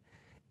chronic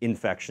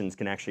infections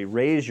can actually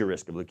raise your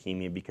risk of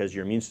leukemia because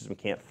your immune system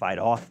can't fight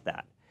off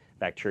that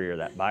bacteria or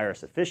that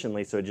virus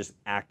efficiently, so it just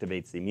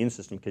activates the immune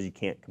system because you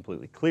can't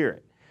completely clear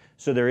it.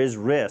 So there is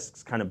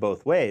risks kind of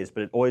both ways,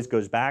 but it always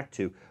goes back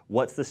to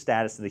what's the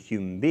status of the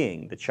human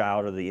being, the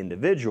child or the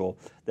individual,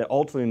 that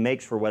ultimately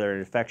makes for whether an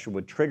infection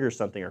would trigger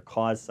something or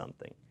cause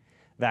something.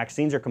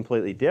 Vaccines are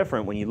completely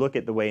different. When you look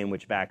at the way in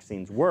which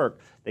vaccines work,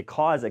 they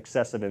cause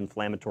excessive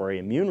inflammatory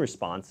immune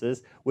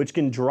responses, which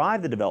can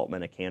drive the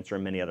development of cancer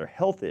and many other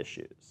health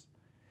issues.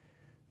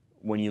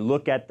 When you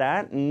look at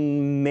that,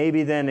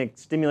 maybe then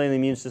stimulating the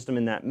immune system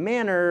in that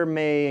manner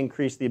may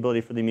increase the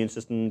ability for the immune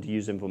system to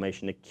use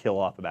inflammation to kill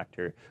off a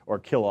bacteria or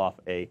kill off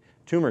a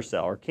tumor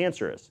cell or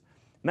cancerous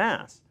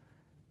mass.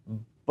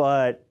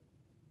 But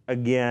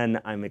again,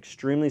 I'm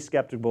extremely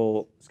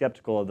skeptical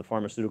of the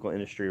pharmaceutical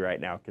industry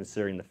right now,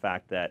 considering the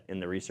fact that,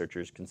 and the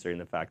researchers considering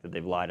the fact that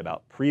they've lied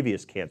about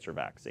previous cancer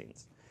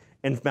vaccines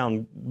and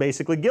found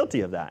basically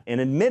guilty of that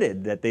and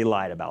admitted that they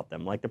lied about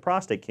them, like the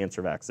prostate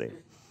cancer vaccine.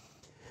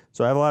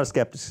 So I have a lot of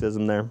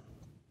skepticism there.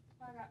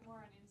 I got more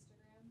on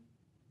Instagram.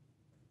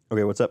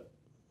 Okay, what's up?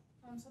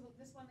 So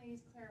this one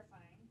lady's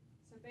clarifying.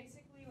 So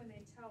basically, when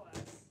they tell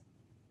us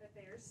that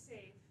they are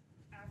safe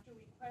after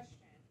we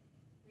question,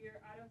 we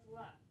are out of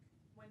luck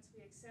once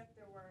we accept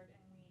their word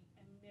and we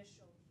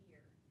initial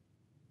here.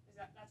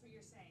 That's what you're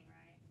saying,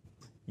 right?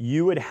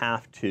 You would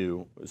have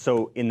to.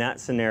 So in that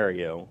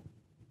scenario,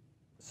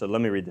 so let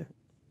me read the.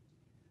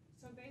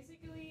 So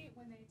basically,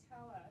 when they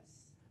tell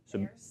us they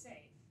are safe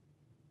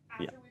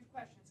after yeah. we've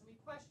questioned, so we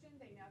question,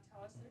 they now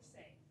tell us they're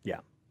safe. Yeah.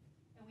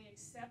 And we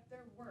accept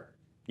their word.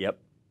 Yep.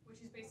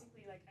 Which is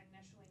basically like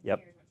initially yep.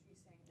 here is what she's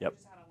saying. Yep.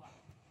 Just out of luck.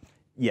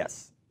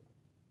 Yes.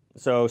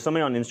 So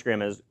somebody on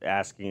Instagram is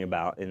asking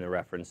about in the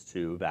reference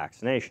to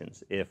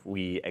vaccinations. If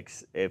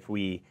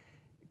we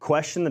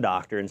question the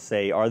doctor and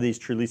say, are these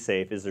truly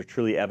safe? Is there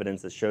truly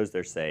evidence that shows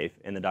they're safe?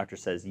 And the doctor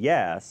says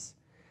yes,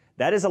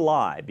 that is a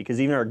lie, because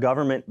even our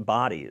government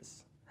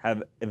bodies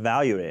have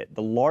evaluated it.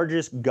 The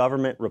largest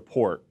government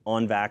report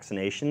on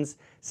vaccinations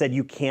said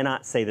you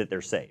cannot say that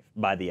they're safe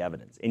by the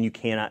evidence, and you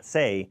cannot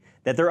say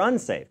that they're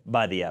unsafe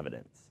by the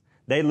evidence.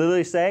 They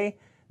literally say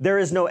there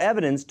is no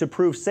evidence to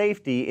prove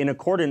safety in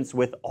accordance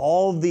with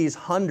all these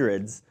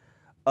hundreds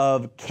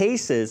of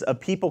cases of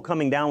people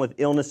coming down with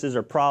illnesses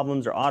or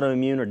problems or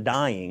autoimmune or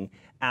dying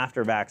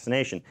after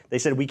vaccination. They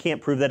said we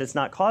can't prove that it's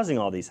not causing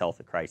all these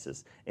health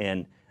crises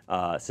and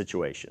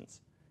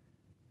situations.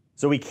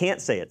 So we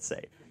can't say it's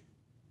safe.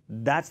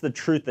 That's the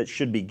truth that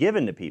should be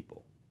given to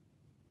people.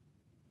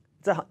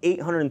 It's an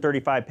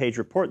 835-page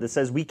report that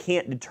says we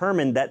can't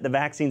determine that the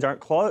vaccines aren't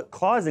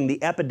causing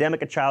the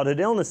epidemic of childhood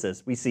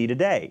illnesses we see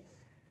today.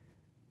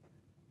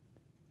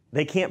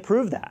 They can't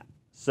prove that.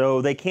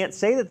 So they can't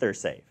say that they're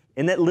safe.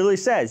 And that literally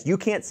says you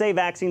can't say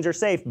vaccines are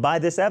safe by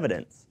this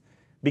evidence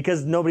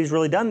because nobody's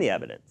really done the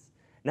evidence.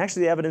 And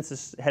actually the evidence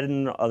is headed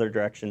in the other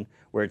direction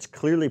where it's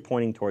clearly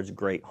pointing towards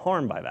great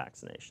harm by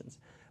vaccinations.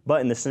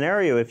 But in the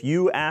scenario, if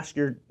you ask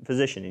your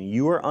physician and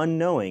you are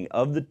unknowing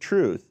of the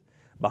truth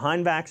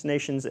behind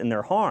vaccinations and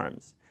their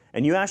harms,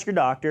 and you ask your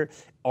doctor,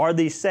 are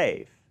these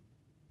safe?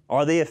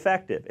 Are they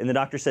effective? And the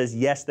doctor says,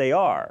 yes, they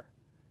are.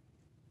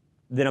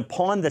 then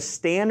upon the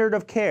standard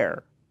of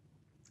care,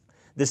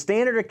 the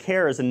standard of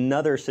care is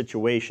another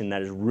situation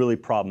that is really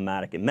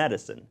problematic in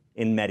medicine,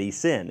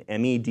 medicine,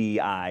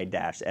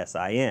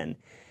 MEDI-SIN.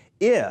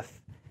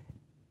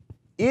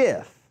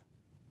 If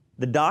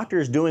the doctor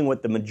is doing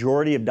what the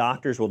majority of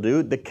doctors will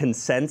do, the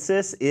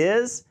consensus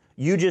is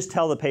you just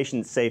tell the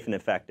patient it's safe and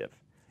effective.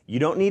 You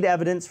don't need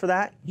evidence for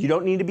that. You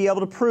don't need to be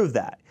able to prove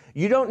that.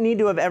 You don't need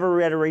to have ever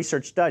read a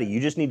research study. You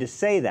just need to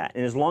say that.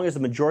 And as long as the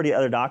majority of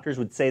other doctors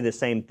would say the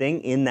same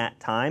thing in that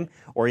time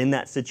or in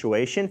that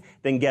situation,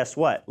 then guess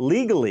what?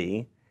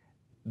 Legally,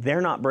 they're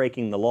not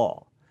breaking the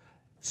law.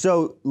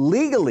 So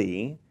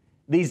legally,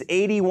 these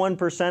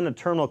 81% of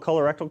terminal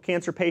colorectal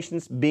cancer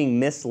patients being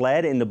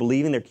misled into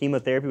believing their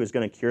chemotherapy was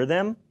going to cure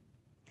them,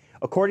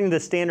 according to the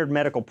standard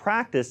medical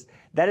practice,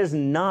 that is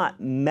not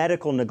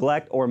medical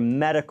neglect or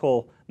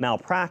medical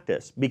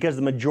malpractice because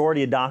the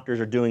majority of doctors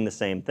are doing the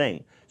same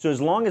thing. So as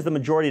long as the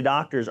majority of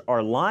doctors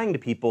are lying to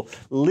people,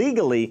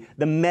 legally,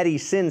 the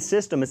Medi-Sin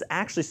system has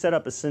actually set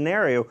up a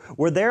scenario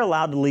where they're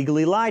allowed to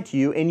legally lie to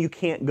you and you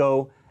can't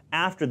go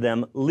after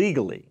them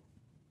legally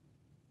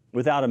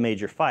without a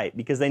major fight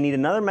because they need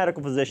another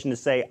medical physician to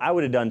say, I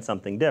would have done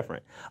something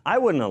different. I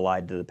wouldn't have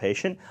lied to the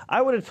patient.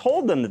 I would have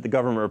told them that the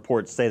government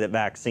reports say that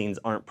vaccines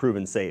aren't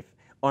proven safe,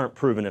 aren't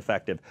proven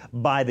effective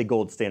by the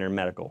gold standard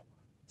medical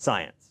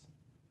science.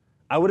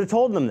 I would have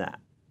told them that.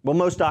 Well,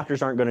 most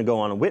doctors aren't going to go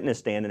on a witness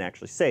stand and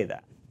actually say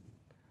that.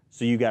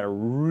 So you got a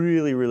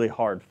really, really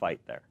hard fight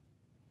there.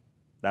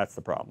 That's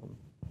the problem.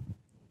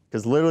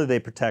 Because literally they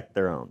protect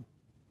their own.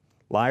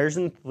 Liars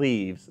and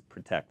thieves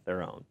protect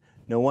their own.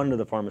 No wonder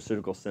the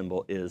pharmaceutical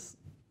symbol is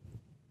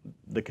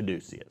the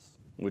caduceus,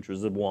 which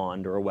was a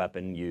wand or a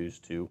weapon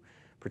used to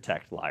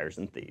protect liars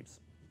and thieves.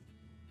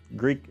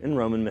 Greek and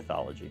Roman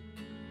mythology.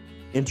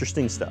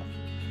 Interesting stuff.